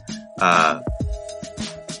Mighty.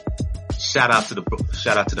 Shout out to the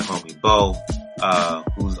homie Bo,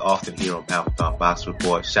 who's often here on Pound for Pound Box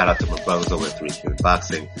Report. Shout out to my brothers over at 3 Q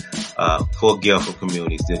Boxing, Full Gear for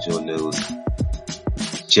Communities Digital News,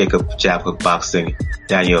 Jacob Jabhook Boxing,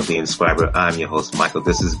 Daniel the Inscriber. I'm your host, Michael.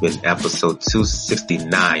 This has been episode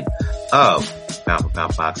 269 of Pound for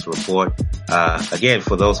Pound Box Report. Again,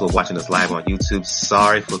 for those who are watching us live on YouTube,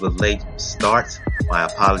 sorry for the late start. My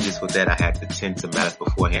apologies for that. I had to tend to matters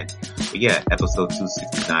beforehand. But yeah, episode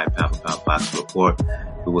 269, Pound for Pound Box Report.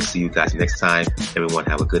 We will see you guys next time. Everyone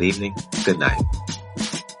have a good evening. Good night.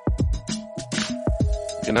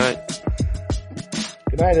 Good night.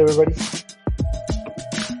 Good night, everybody.